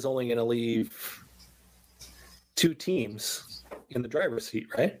really is only going to leave two teams in the driver's seat,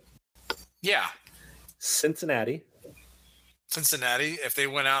 right? Yeah. Cincinnati, if they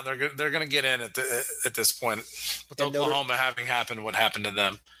went out, they're going to get in at this point. With and Oklahoma having happened, what happened to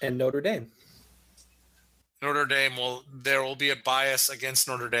them? And Notre Dame. There will be a bias against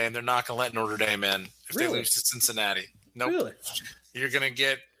Notre Dame. They're not going to let Notre Dame in if they lose to Cincinnati. Nope. Really? You're going to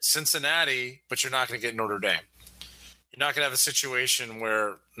get Cincinnati, but you're not going to get Notre Dame. You're not going to have a situation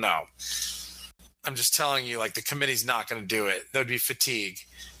where, no. I'm just telling you, like, the committee's not going to do it. There'd be fatigue.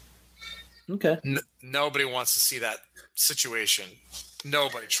 Okay. Nobody wants to see that situation.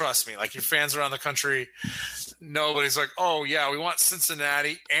 Nobody, trust me. Like, your fans around the country, nobody's like, oh yeah, we want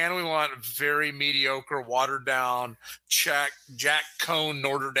Cincinnati and we want very mediocre, watered down, Jack Cone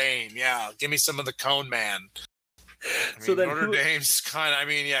Notre Dame. Yeah, give me some of the Cone man. So then Notre Dame's kind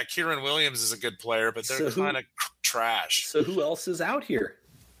of, Kieran Williams is a good player, but they're kind of trash. So who else is out here?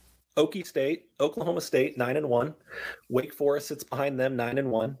 Oklahoma State 9-1, Wake Forest sits behind them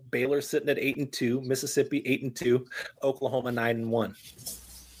 9-1, Baylor sitting at 8-2, Mississippi 8-2, Oklahoma 9-1.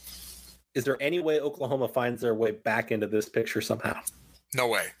 Is there any way Oklahoma finds their way back into this picture somehow? No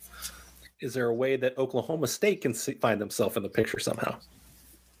way. Is there a way that Oklahoma State can find themselves in the picture somehow?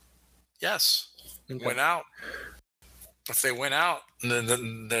 Yes. Okay. Win out. If they win out,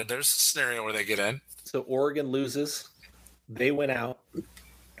 then there's a scenario where they get in. So Oregon loses, they win out.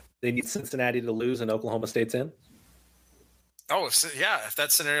 They need Cincinnati to lose and Oklahoma State's in? Oh, if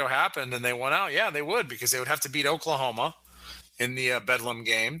that scenario happened and they won out, yeah, they would, because they would have to beat Oklahoma in the Bedlam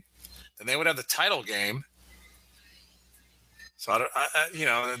game. Then they would have the title game. So,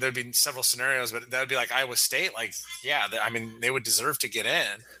 there'd be several scenarios, but that would be like Iowa State. Like, yeah, they would deserve to get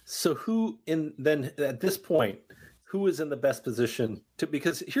in. So then at this point, who is in the best position to,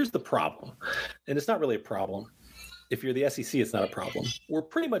 because here's the problem, and it's not really a problem. If you're the SEC, it's not a problem. We're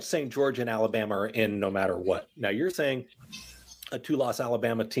pretty much saying Georgia and Alabama are in no matter what. Now, you're saying a 2-loss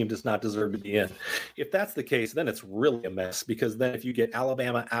Alabama team does not deserve to be in. If that's the case, then it's really a mess, because then if you get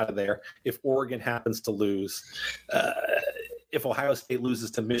Alabama out of there, if Oregon happens to lose, if Ohio State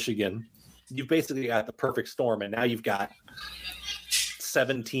loses to Michigan, you've basically got the perfect storm, and now you've got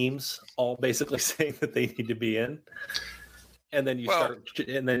 7 teams all basically saying that they need to be in. And then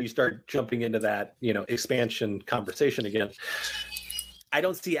you start jumping into that, expansion conversation again. I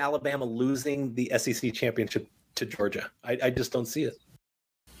don't see Alabama losing the SEC championship to Georgia. I just don't see it.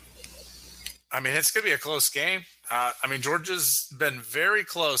 It's going to be a close game. Georgia's been very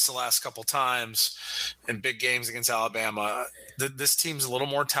close the last couple times in big games against Alabama. This team's a little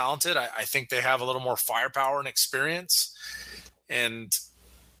more talented. I think they have a little more firepower and experience. And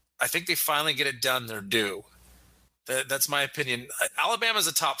I think they finally get it done their due. That's my opinion. Alabama's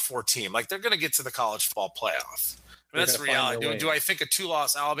a top 4 team. Like, they're going to get to the college football plaff. That's the reality. Do I think a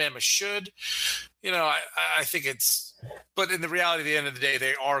 2-loss Alabama should? I think it's – but in the reality, at the end of the day,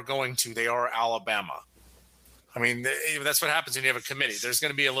 they are Alabama. That's what happens when you have a committee. There's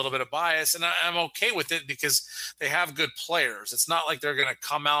going to be a little bit of bias, and I'm okay with it because they have good players. It's not like they're going to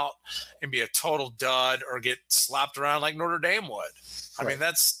come out and be a total dud or get slapped around like Notre Dame would. Right.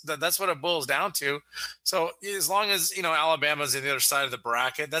 That's what it boils down to. So as long as, Alabama's on the other side of the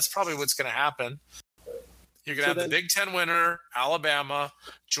bracket, that's probably what's going to happen. You're going to have the Big Ten winner, Alabama,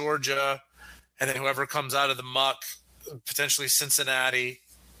 Georgia, and then whoever comes out of the muck, potentially Cincinnati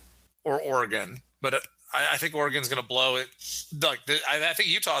or Oregon. But I think Oregon's going to blow it. I think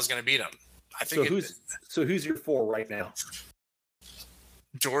Utah's going to beat them. So who's your 4 right now?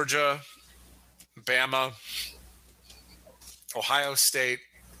 Georgia, Bama, Ohio State,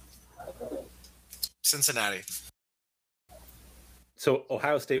 Cincinnati. So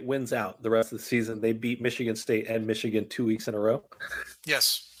Ohio State wins out the rest of the season. They beat Michigan State and Michigan 2 weeks in a row?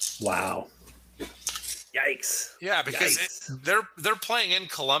 Yes. Wow. Yikes. Yeah, because they're playing in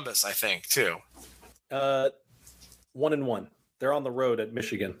Columbus, I think, too. 1-1. They're on the road at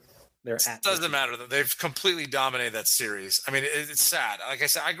Michigan. It doesn't matter. They've completely dominated that series. It's sad. Like I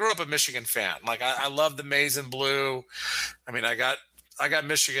said, I grew up a Michigan fan. Like, I love the maize and blue. I got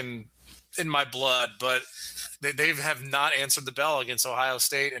Michigan in my blood, but they have not answered the bell against Ohio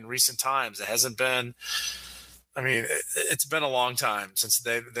State in recent times. It hasn't been. It's been a long time since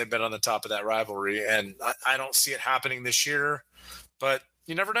they've been on the top of that rivalry, and I don't see it happening this year. But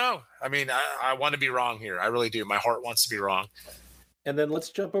you never know. I want to be wrong here. I really do. My heart wants to be wrong. And then let's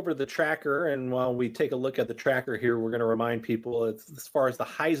jump over to the tracker. And while we take a look at the tracker here, we're going to remind people as far as the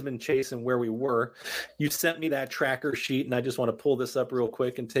Heisman chase and where we were. You sent me that tracker sheet, and I just want to pull this up real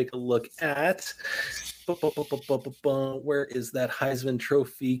quick and take a look at Where is that Heisman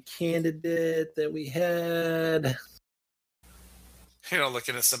Trophy candidate that we had?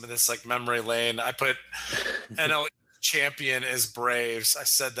 Looking at some of this like memory lane, I put NL champion is Braves. I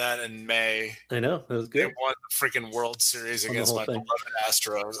said that in May. I know, that was good. They won the freaking World Series against my beloved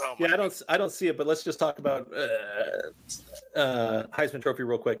Astros. Oh my God. I don't see it, but let's just talk about Heisman Trophy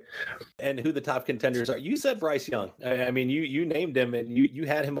real quick and who the top contenders are. You said Bryce Young. I mean, you named him and you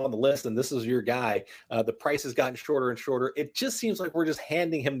had him on the list, and this is your guy. The price has gotten shorter and shorter. It just seems like we're just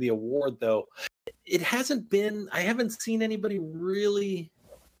handing him the award, though. It hasn't been. I haven't seen anybody really,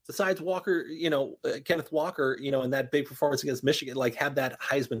 besides Walker, Kenneth Walker, in that big performance against Michigan, like have that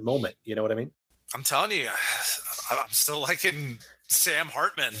Heisman moment. You know what I mean? I'm telling you, I'm still liking Sam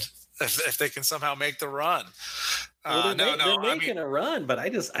Hartman if they can somehow make the run. They're making a run, but I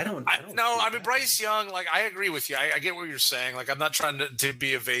don't. I mean, Bryce Young, like, I agree with you. I get what you're saying. Like, I'm not trying to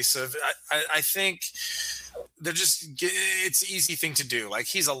be evasive. I think they're just, it's an easy thing to do. Like,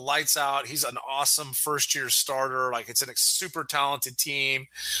 he's a lights out. He's an awesome first year starter. Like, it's a super talented team.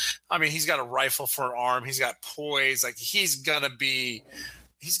 I mean, he's got a rifle for an arm. He's got poise. Like, he's going to be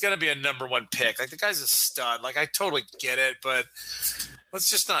a number one pick. Like, the guy's a stud. Like, I totally get it, but let's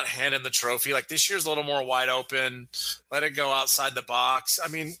just not hand him the trophy. Like, this year's a little more wide open. Let it go outside the box. I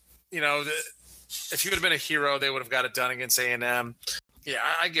mean, if he would have been a hero, they would have got it done against A&M. Yeah,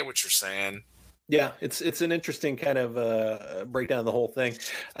 I get what you're saying. Yeah, it's an interesting kind of breakdown of the whole thing.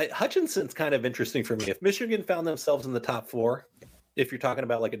 Hutchinson's kind of interesting for me. If Michigan found themselves in the top 4, if you're talking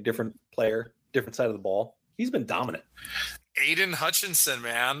about like a different player, different side of the ball, he's been dominant. Aiden Hutchinson,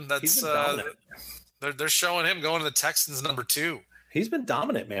 man, that's they're showing him going to the Texans number 2. He's been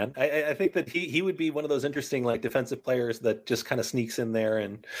dominant, man. I think that he would be one of those interesting like defensive players that just kind of sneaks in there,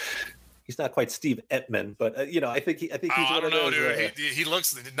 and he's not quite Steve Ettman, but I think he's one of those. Dude. He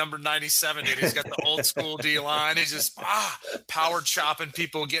looks number 97, dude. He's got the old school D line. He's just power chopping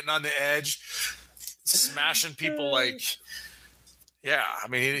people, getting on the edge, smashing people like. Yeah, I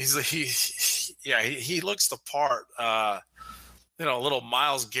mean he looks the part. A little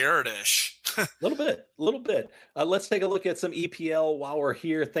Myles Garrett-ish. A little bit. Let's take a look at some EPL while we're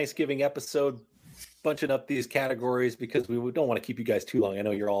here. Thanksgiving episode, bunching up these categories because we don't want to keep you guys too long. I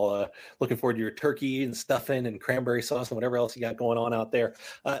know you're all looking forward to your turkey and stuffing and cranberry sauce and whatever else you got going on out there.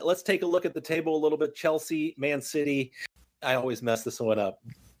 Let's take a look at the table a little bit. Chelsea, Man City. I always mess this one up.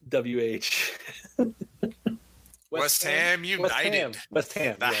 WH. West Ham United. West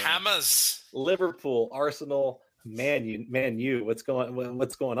Ham. The Hammers. Liverpool, Arsenal, Man U. What's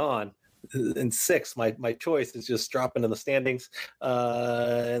going on? In 6, my choice is just dropping in the standings.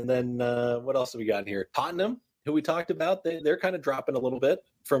 And then what else have we got here? Tottenham, who we talked about, they're kind of dropping a little bit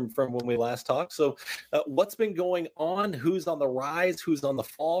from when we last talked. So what's been going on? Who's on the rise? Who's on the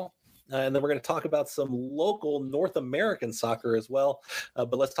fall? And then we're going to talk about some local North American soccer as well.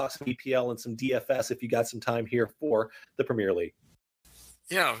 But let's talk some EPL and some DFS if you got some time here for the Premier League.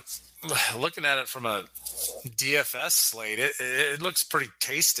 Looking at it from a DFS slate, it looks pretty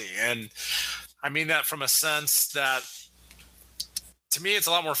tasty. And I mean that from a sense that, to me, it's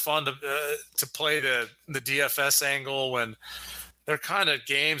a lot more fun to play the DFS angle when they're kind of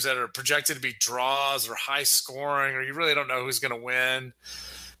games that are projected to be draws or high scoring, or you really don't know who's going to win.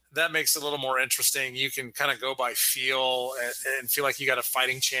 That makes it a little more interesting. You can kind of go by feel and feel like you got a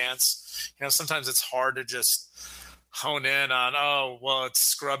fighting chance. Sometimes it's hard to just hone in on, it's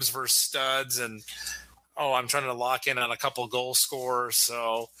scrubs versus studs, and I'm trying to lock in on a couple goal scorers.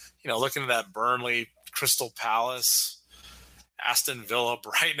 So, looking at that Burnley, Crystal Palace, Aston Villa,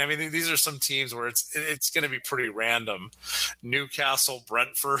 Brighton. I mean, these are some teams where it's going to be pretty random. Newcastle,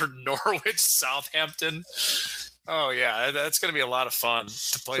 Brentford, Norwich, Southampton. Oh yeah, that's going to be a lot of fun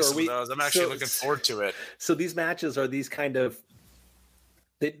to play of those. I'm actually looking forward to it. So these matches are these kind of,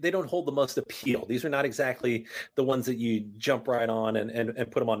 they don't hold the most appeal. These are not exactly the ones that you jump right on and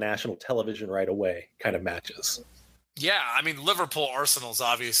put them on national television right away kind of matches. Yeah, I mean, Liverpool Arsenal's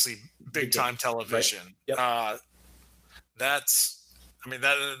obviously big time television. Right. Yep. That's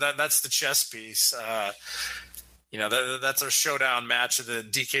the chess piece. That's our showdown match at the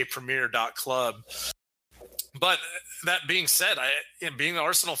DKPremier.club. But that being said, being an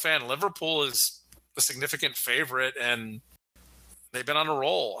Arsenal fan, Liverpool is a significant favorite, and they've been on a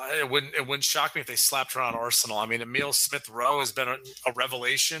roll. It wouldn't shock me if they slapped around Arsenal. I mean, Emile Smith-Rowe has been a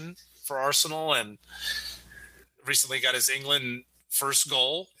revelation for Arsenal, and recently got his England first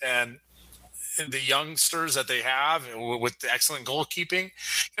goal. And the youngsters that they have with the excellent goalkeeping,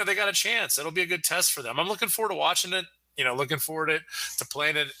 they got a chance. It'll be a good test for them. I'm looking forward to watching it. Looking forward to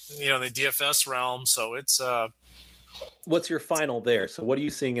playing it, in the DFS realm. So it's What's your final there? So what are you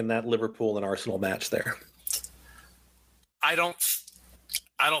seeing in that Liverpool and Arsenal match there? I don't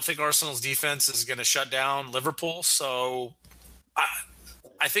think Arsenal's defense is going to shut down Liverpool. So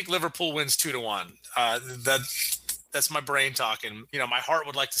I think Liverpool wins 2-1. That's my brain talking. My heart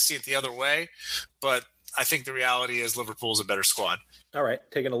would like to see it the other way, but I think the reality is Liverpool's a better squad. All right,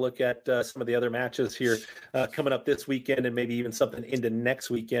 taking a look at some of the other matches here coming up this weekend and maybe even something into next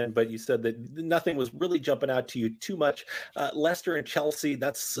weekend. But you said that nothing was really jumping out to you too much. Leicester and Chelsea,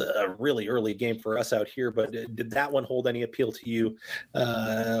 that's a really early game for us out here. But did that one hold any appeal to you?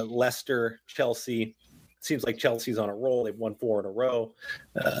 Leicester, Chelsea. Seems like Chelsea's on a roll. They've won 4 in a row,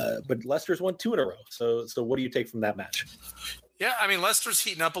 but Leicester's won 2 in a row. So what do you take from that match? Yeah, I mean, Leicester's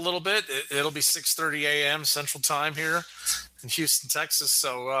heating up a little bit. It'll be 6:30 a.m. Central Time here in Houston, Texas.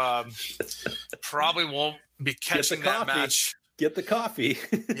 So probably won't be catching that match. Get the coffee.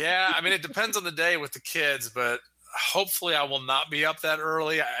 Yeah, I mean, it depends on the day with the kids, but hopefully I will not be up that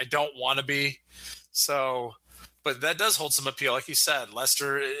early. I don't want to be. So, but that does hold some appeal. Like you said,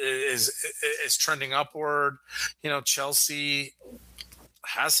 Leicester is trending upward. Chelsea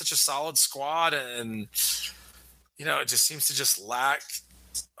has such a solid squad, and it just seems to just lack.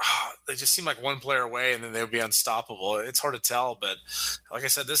 They just seem like one player away, and then they would be unstoppable. It's hard to tell, but like I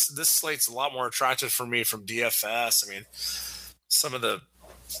said, this slate's a lot more attractive for me from DFS. I mean, some of the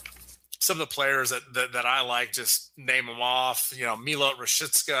players that I like, just name them off. Milot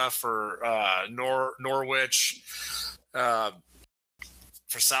Rashica for Norwich, for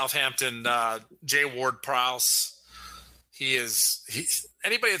Southampton, Jay Ward-Prowse.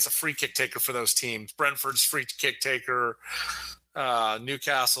 Anybody that's a free kick taker for those teams. Brentford's free kick taker.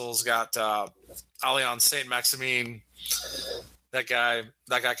 Newcastle's got Allianz Saint-Maximin. That guy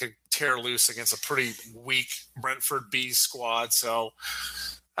could tear loose against a pretty weak Brentford B squad. So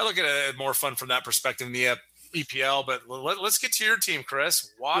I look at it more fun from that perspective in the EPL. But let's get to your team,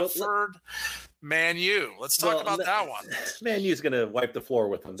 Chris. Watford, Man U. Let's talk about that one. Man U's going to wipe the floor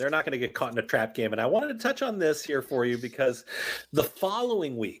with them. They're not going to get caught in a trap game. And I wanted to touch on this here for you because the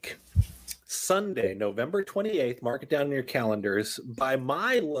following week, Sunday, November 28th, mark it down in your calendars. By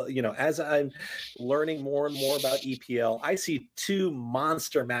my, as I'm learning more and more about EPL, I see 2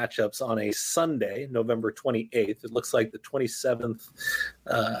 monster matchups on a Sunday, November 28th. It looks like the 27th.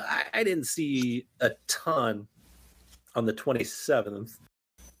 I didn't see a ton on the 27th,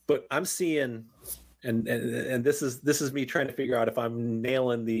 but I'm seeing, and this is me trying to figure out if I'm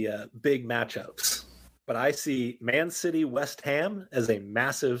nailing the big matchups. But I see Man City, West Ham as a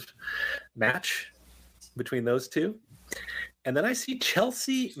massive match between those two. And then I see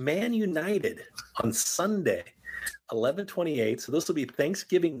Chelsea, Man United on Sunday, 11/28. So this will be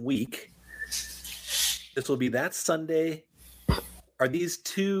Thanksgiving week. This will be that Sunday. Are these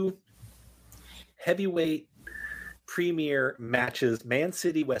 2 heavyweight premier matches, Man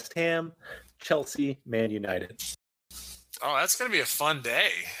City, West Ham, Chelsea, Man United? Oh, that's going to be a fun day.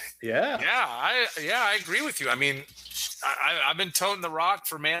 Yeah. I agree with you. I mean, I've been toting the rock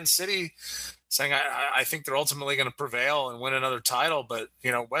for Man City, saying I think they're ultimately going to prevail and win another title. But,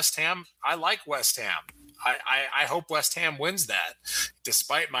 West Ham, I like West Ham. I hope West Ham wins that,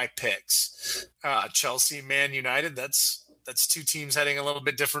 despite my picks. Chelsea, Man United, that's 2 teams heading a little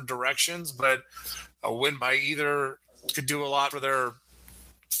bit different directions, but a win by either could do a lot for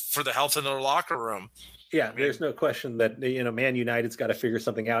the health in their locker room. Yeah, there's no question that, Man United's got to figure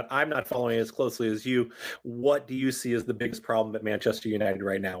something out. I'm not following it as closely as you. What do you see as the biggest problem at Manchester United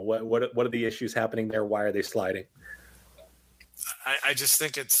right now? What are the issues happening there? Why are they sliding? I just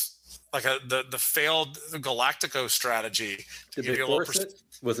think it's like the failed Galactico strategy. Did they force it?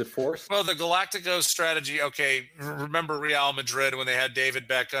 Was it forced? Well, the Galactico strategy, okay, remember Real Madrid when they had David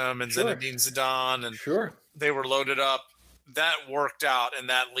Beckham and Zinedine Zidane, and they were loaded up. That worked out in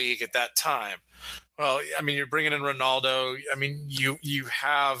that league at that time. Well, I mean, you're bringing in Ronaldo. I mean, you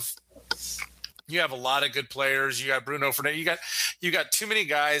have a lot of good players. You got Bruno Fernandes. You got too many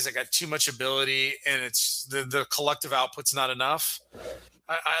guys that got too much ability, and it's the collective output's not enough.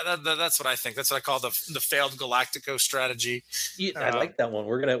 That's what I think. That's what I call the failed Galactico strategy. I like that one.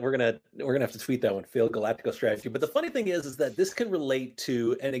 We're gonna have to tweet that one. Failed Galactico strategy. But the funny thing is that this can relate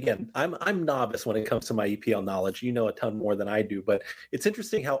to. And again, I'm novice when it comes to my EPL knowledge. You know a ton more than I do. But it's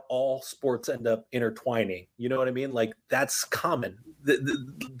interesting how all sports end up intertwining. You know what I mean? Like that's common.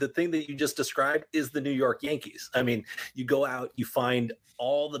 The thing that you just described is the New York Yankees. I mean, you go out, you find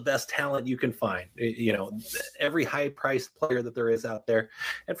all the best talent you can find, every high priced player that there is out there.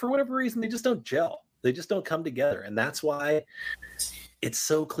 And for whatever reason, they just don't gel. They just don't come together. And that's why it's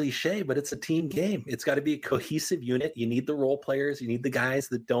so cliche, but it's a team game. It's got to be a cohesive unit. You need the role players. You need the guys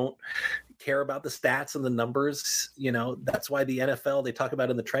that don't care about the stats and the numbers. That's why the NFL, they talk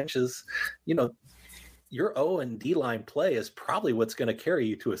about in the trenches, your O and D line play is probably what's going to carry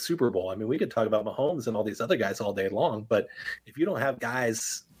you to a Super Bowl. I mean, we could talk about Mahomes and all these other guys all day long, but if you don't have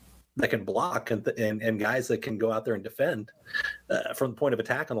guys that can block and guys that can go out there and defend from the point of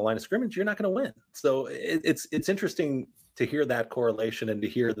attack on the line of scrimmage, you're not going to win. So it's interesting to hear that correlation and to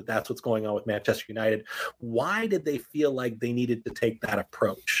hear that that's what's going on with Manchester United. Why did they feel like they needed to take that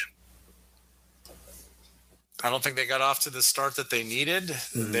approach? I don't think they got off to the start that they needed.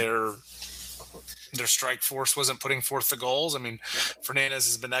 Mm-hmm. Their strike force wasn't putting forth the goals. I mean, Fernandez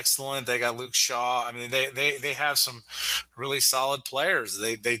has been excellent. They got Luke Shaw. I mean, they have some really solid players.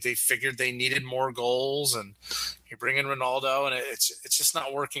 They figured they needed more goals, and you bring in Ronaldo, and it's just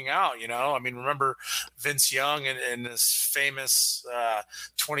not working out. I mean, remember Vince Young in this famous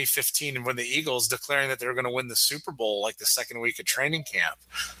 2015 when the Eagles declaring that they were going to win the Super Bowl like the second week of training camp.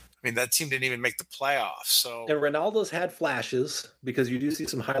 I mean, that team didn't even make the playoffs. So, and Ronaldo's had flashes because you do see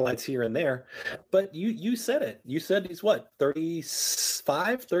some highlights here and there. But you said it. You said he's what,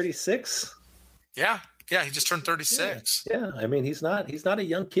 35, 36? Yeah, he just turned 36. Yeah. I mean, he's not a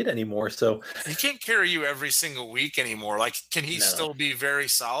young kid anymore. So he can't carry you every single week anymore. Like, can he still be very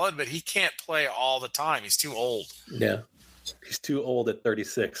solid? But he can't play all the time. He's too old. Yeah. He's too old at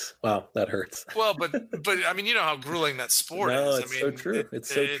 36. Wow, that hurts. Well, but I mean, you know how grueling that sport is. It's so true.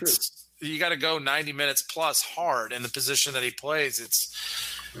 It's so true. You got to go 90 minutes plus hard in the position that he plays.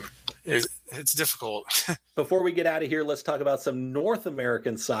 It's difficult. Before we get out of here, let's talk about some North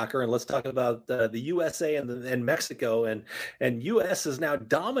American soccer, and let's talk about the USA and Mexico. And U.S. is now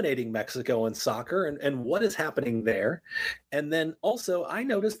dominating Mexico in soccer, and what is happening there. And then also, I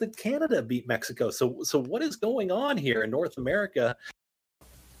noticed that Canada beat Mexico. So what is going on here in North America?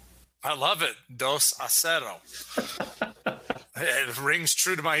 I love it. 2-0. It rings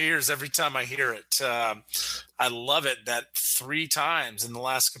true to my ears every time I hear it. I love it that 3 times in the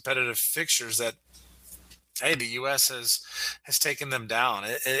last competitive fixtures that, hey, the U.S. has taken them down.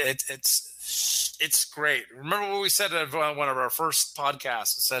 It's great. Remember what we said at one of our first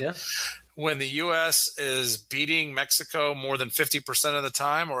podcasts? It said, when the U.S. is beating Mexico more than 50% of the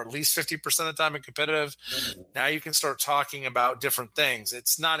time, or at least 50% of the time in competitive, now you can start talking about different things.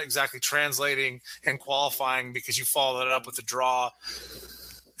 It's not exactly translating and qualifying because you followed it up with a draw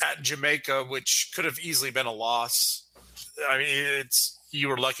at Jamaica, which could have easily been a loss. I mean, you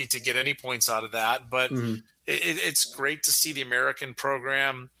were lucky to get any points out of that, but it's great to see the American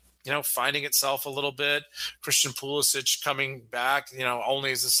program finding itself a little bit. Christian Pulisic coming back,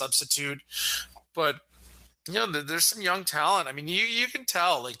 only as a substitute. But, there's some young talent. I mean, you can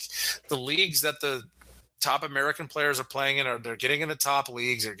tell, like, the leagues that the top American players are playing in, they're getting in the top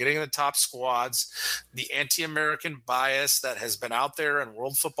leagues, they're getting in the top squads. The anti-American bias that has been out there in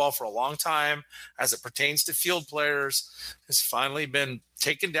world football for a long time as it pertains to field players has finally been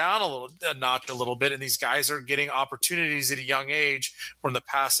taken down a notch a little bit, and these guys are getting opportunities at a young age where in the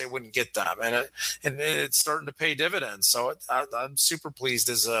past they wouldn't get them, and it's starting to pay dividends. So I'm super pleased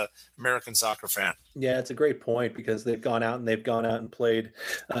as a American soccer fan. Yeah, it's a great point because they've gone out and played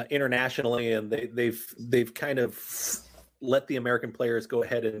internationally, and they've kind of let the American players go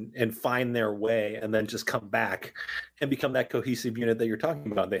ahead and find their way and then just come back and become that cohesive unit that you're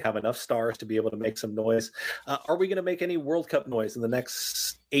talking about. They have enough stars to be able to make some noise. Are we going to make any World Cup noise in the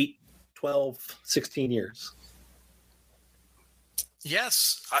next 8, 12, 16 years?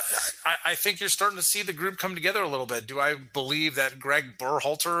 Yes, I think you're starting to see the group come together a little bit. Do I believe that Greg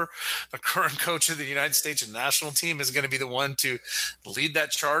Berhalter, the current coach of the United States national team, is going to be the one to lead that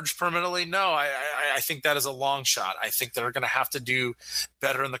charge permanently? No, I think that is a long shot. I think they're going to have to do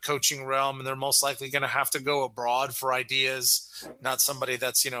better in the coaching realm, and they're most likely going to have to go abroad for ideas, not somebody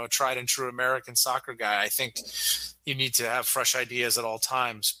that's, a tried and true American soccer guy. I think you need to have fresh ideas at all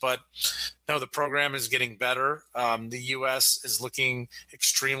times. But no, the program is getting better. The U.S. is looking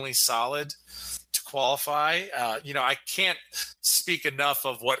extremely solid to qualify. I can't speak enough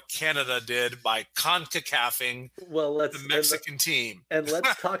of what Canada did by CONCACAFFing the Mexican team. And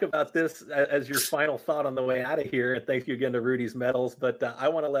let's talk about this as your final thought on the way out of here. And thank you again to Rudy's Medals. But I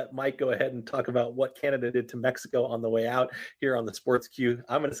want to let Mike go ahead and talk about what Canada did to Mexico on the way out here on the Sports Q.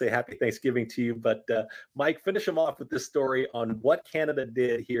 I'm going to say happy Thanksgiving to you. But Mike, finish him off with this story on what Canada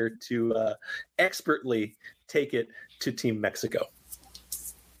did here to expertly take it to Team Mexico.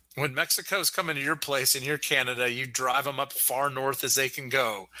 When Mexico's coming to your place in your Canada, you drive them up far north as they can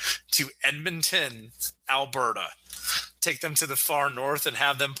go to Edmonton, Alberta, take them to the far north and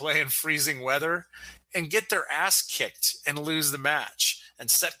have them play in freezing weather and get their ass kicked and lose the match and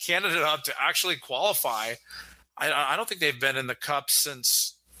set Canada up to actually qualify. I don't think they've been in the Cup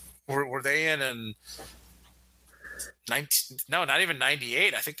since, were they in 19, no, not even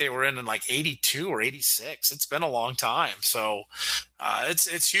 98. I think they were in like 82 or 86. It's been a long time. So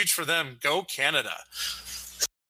it's huge for them. Go Canada.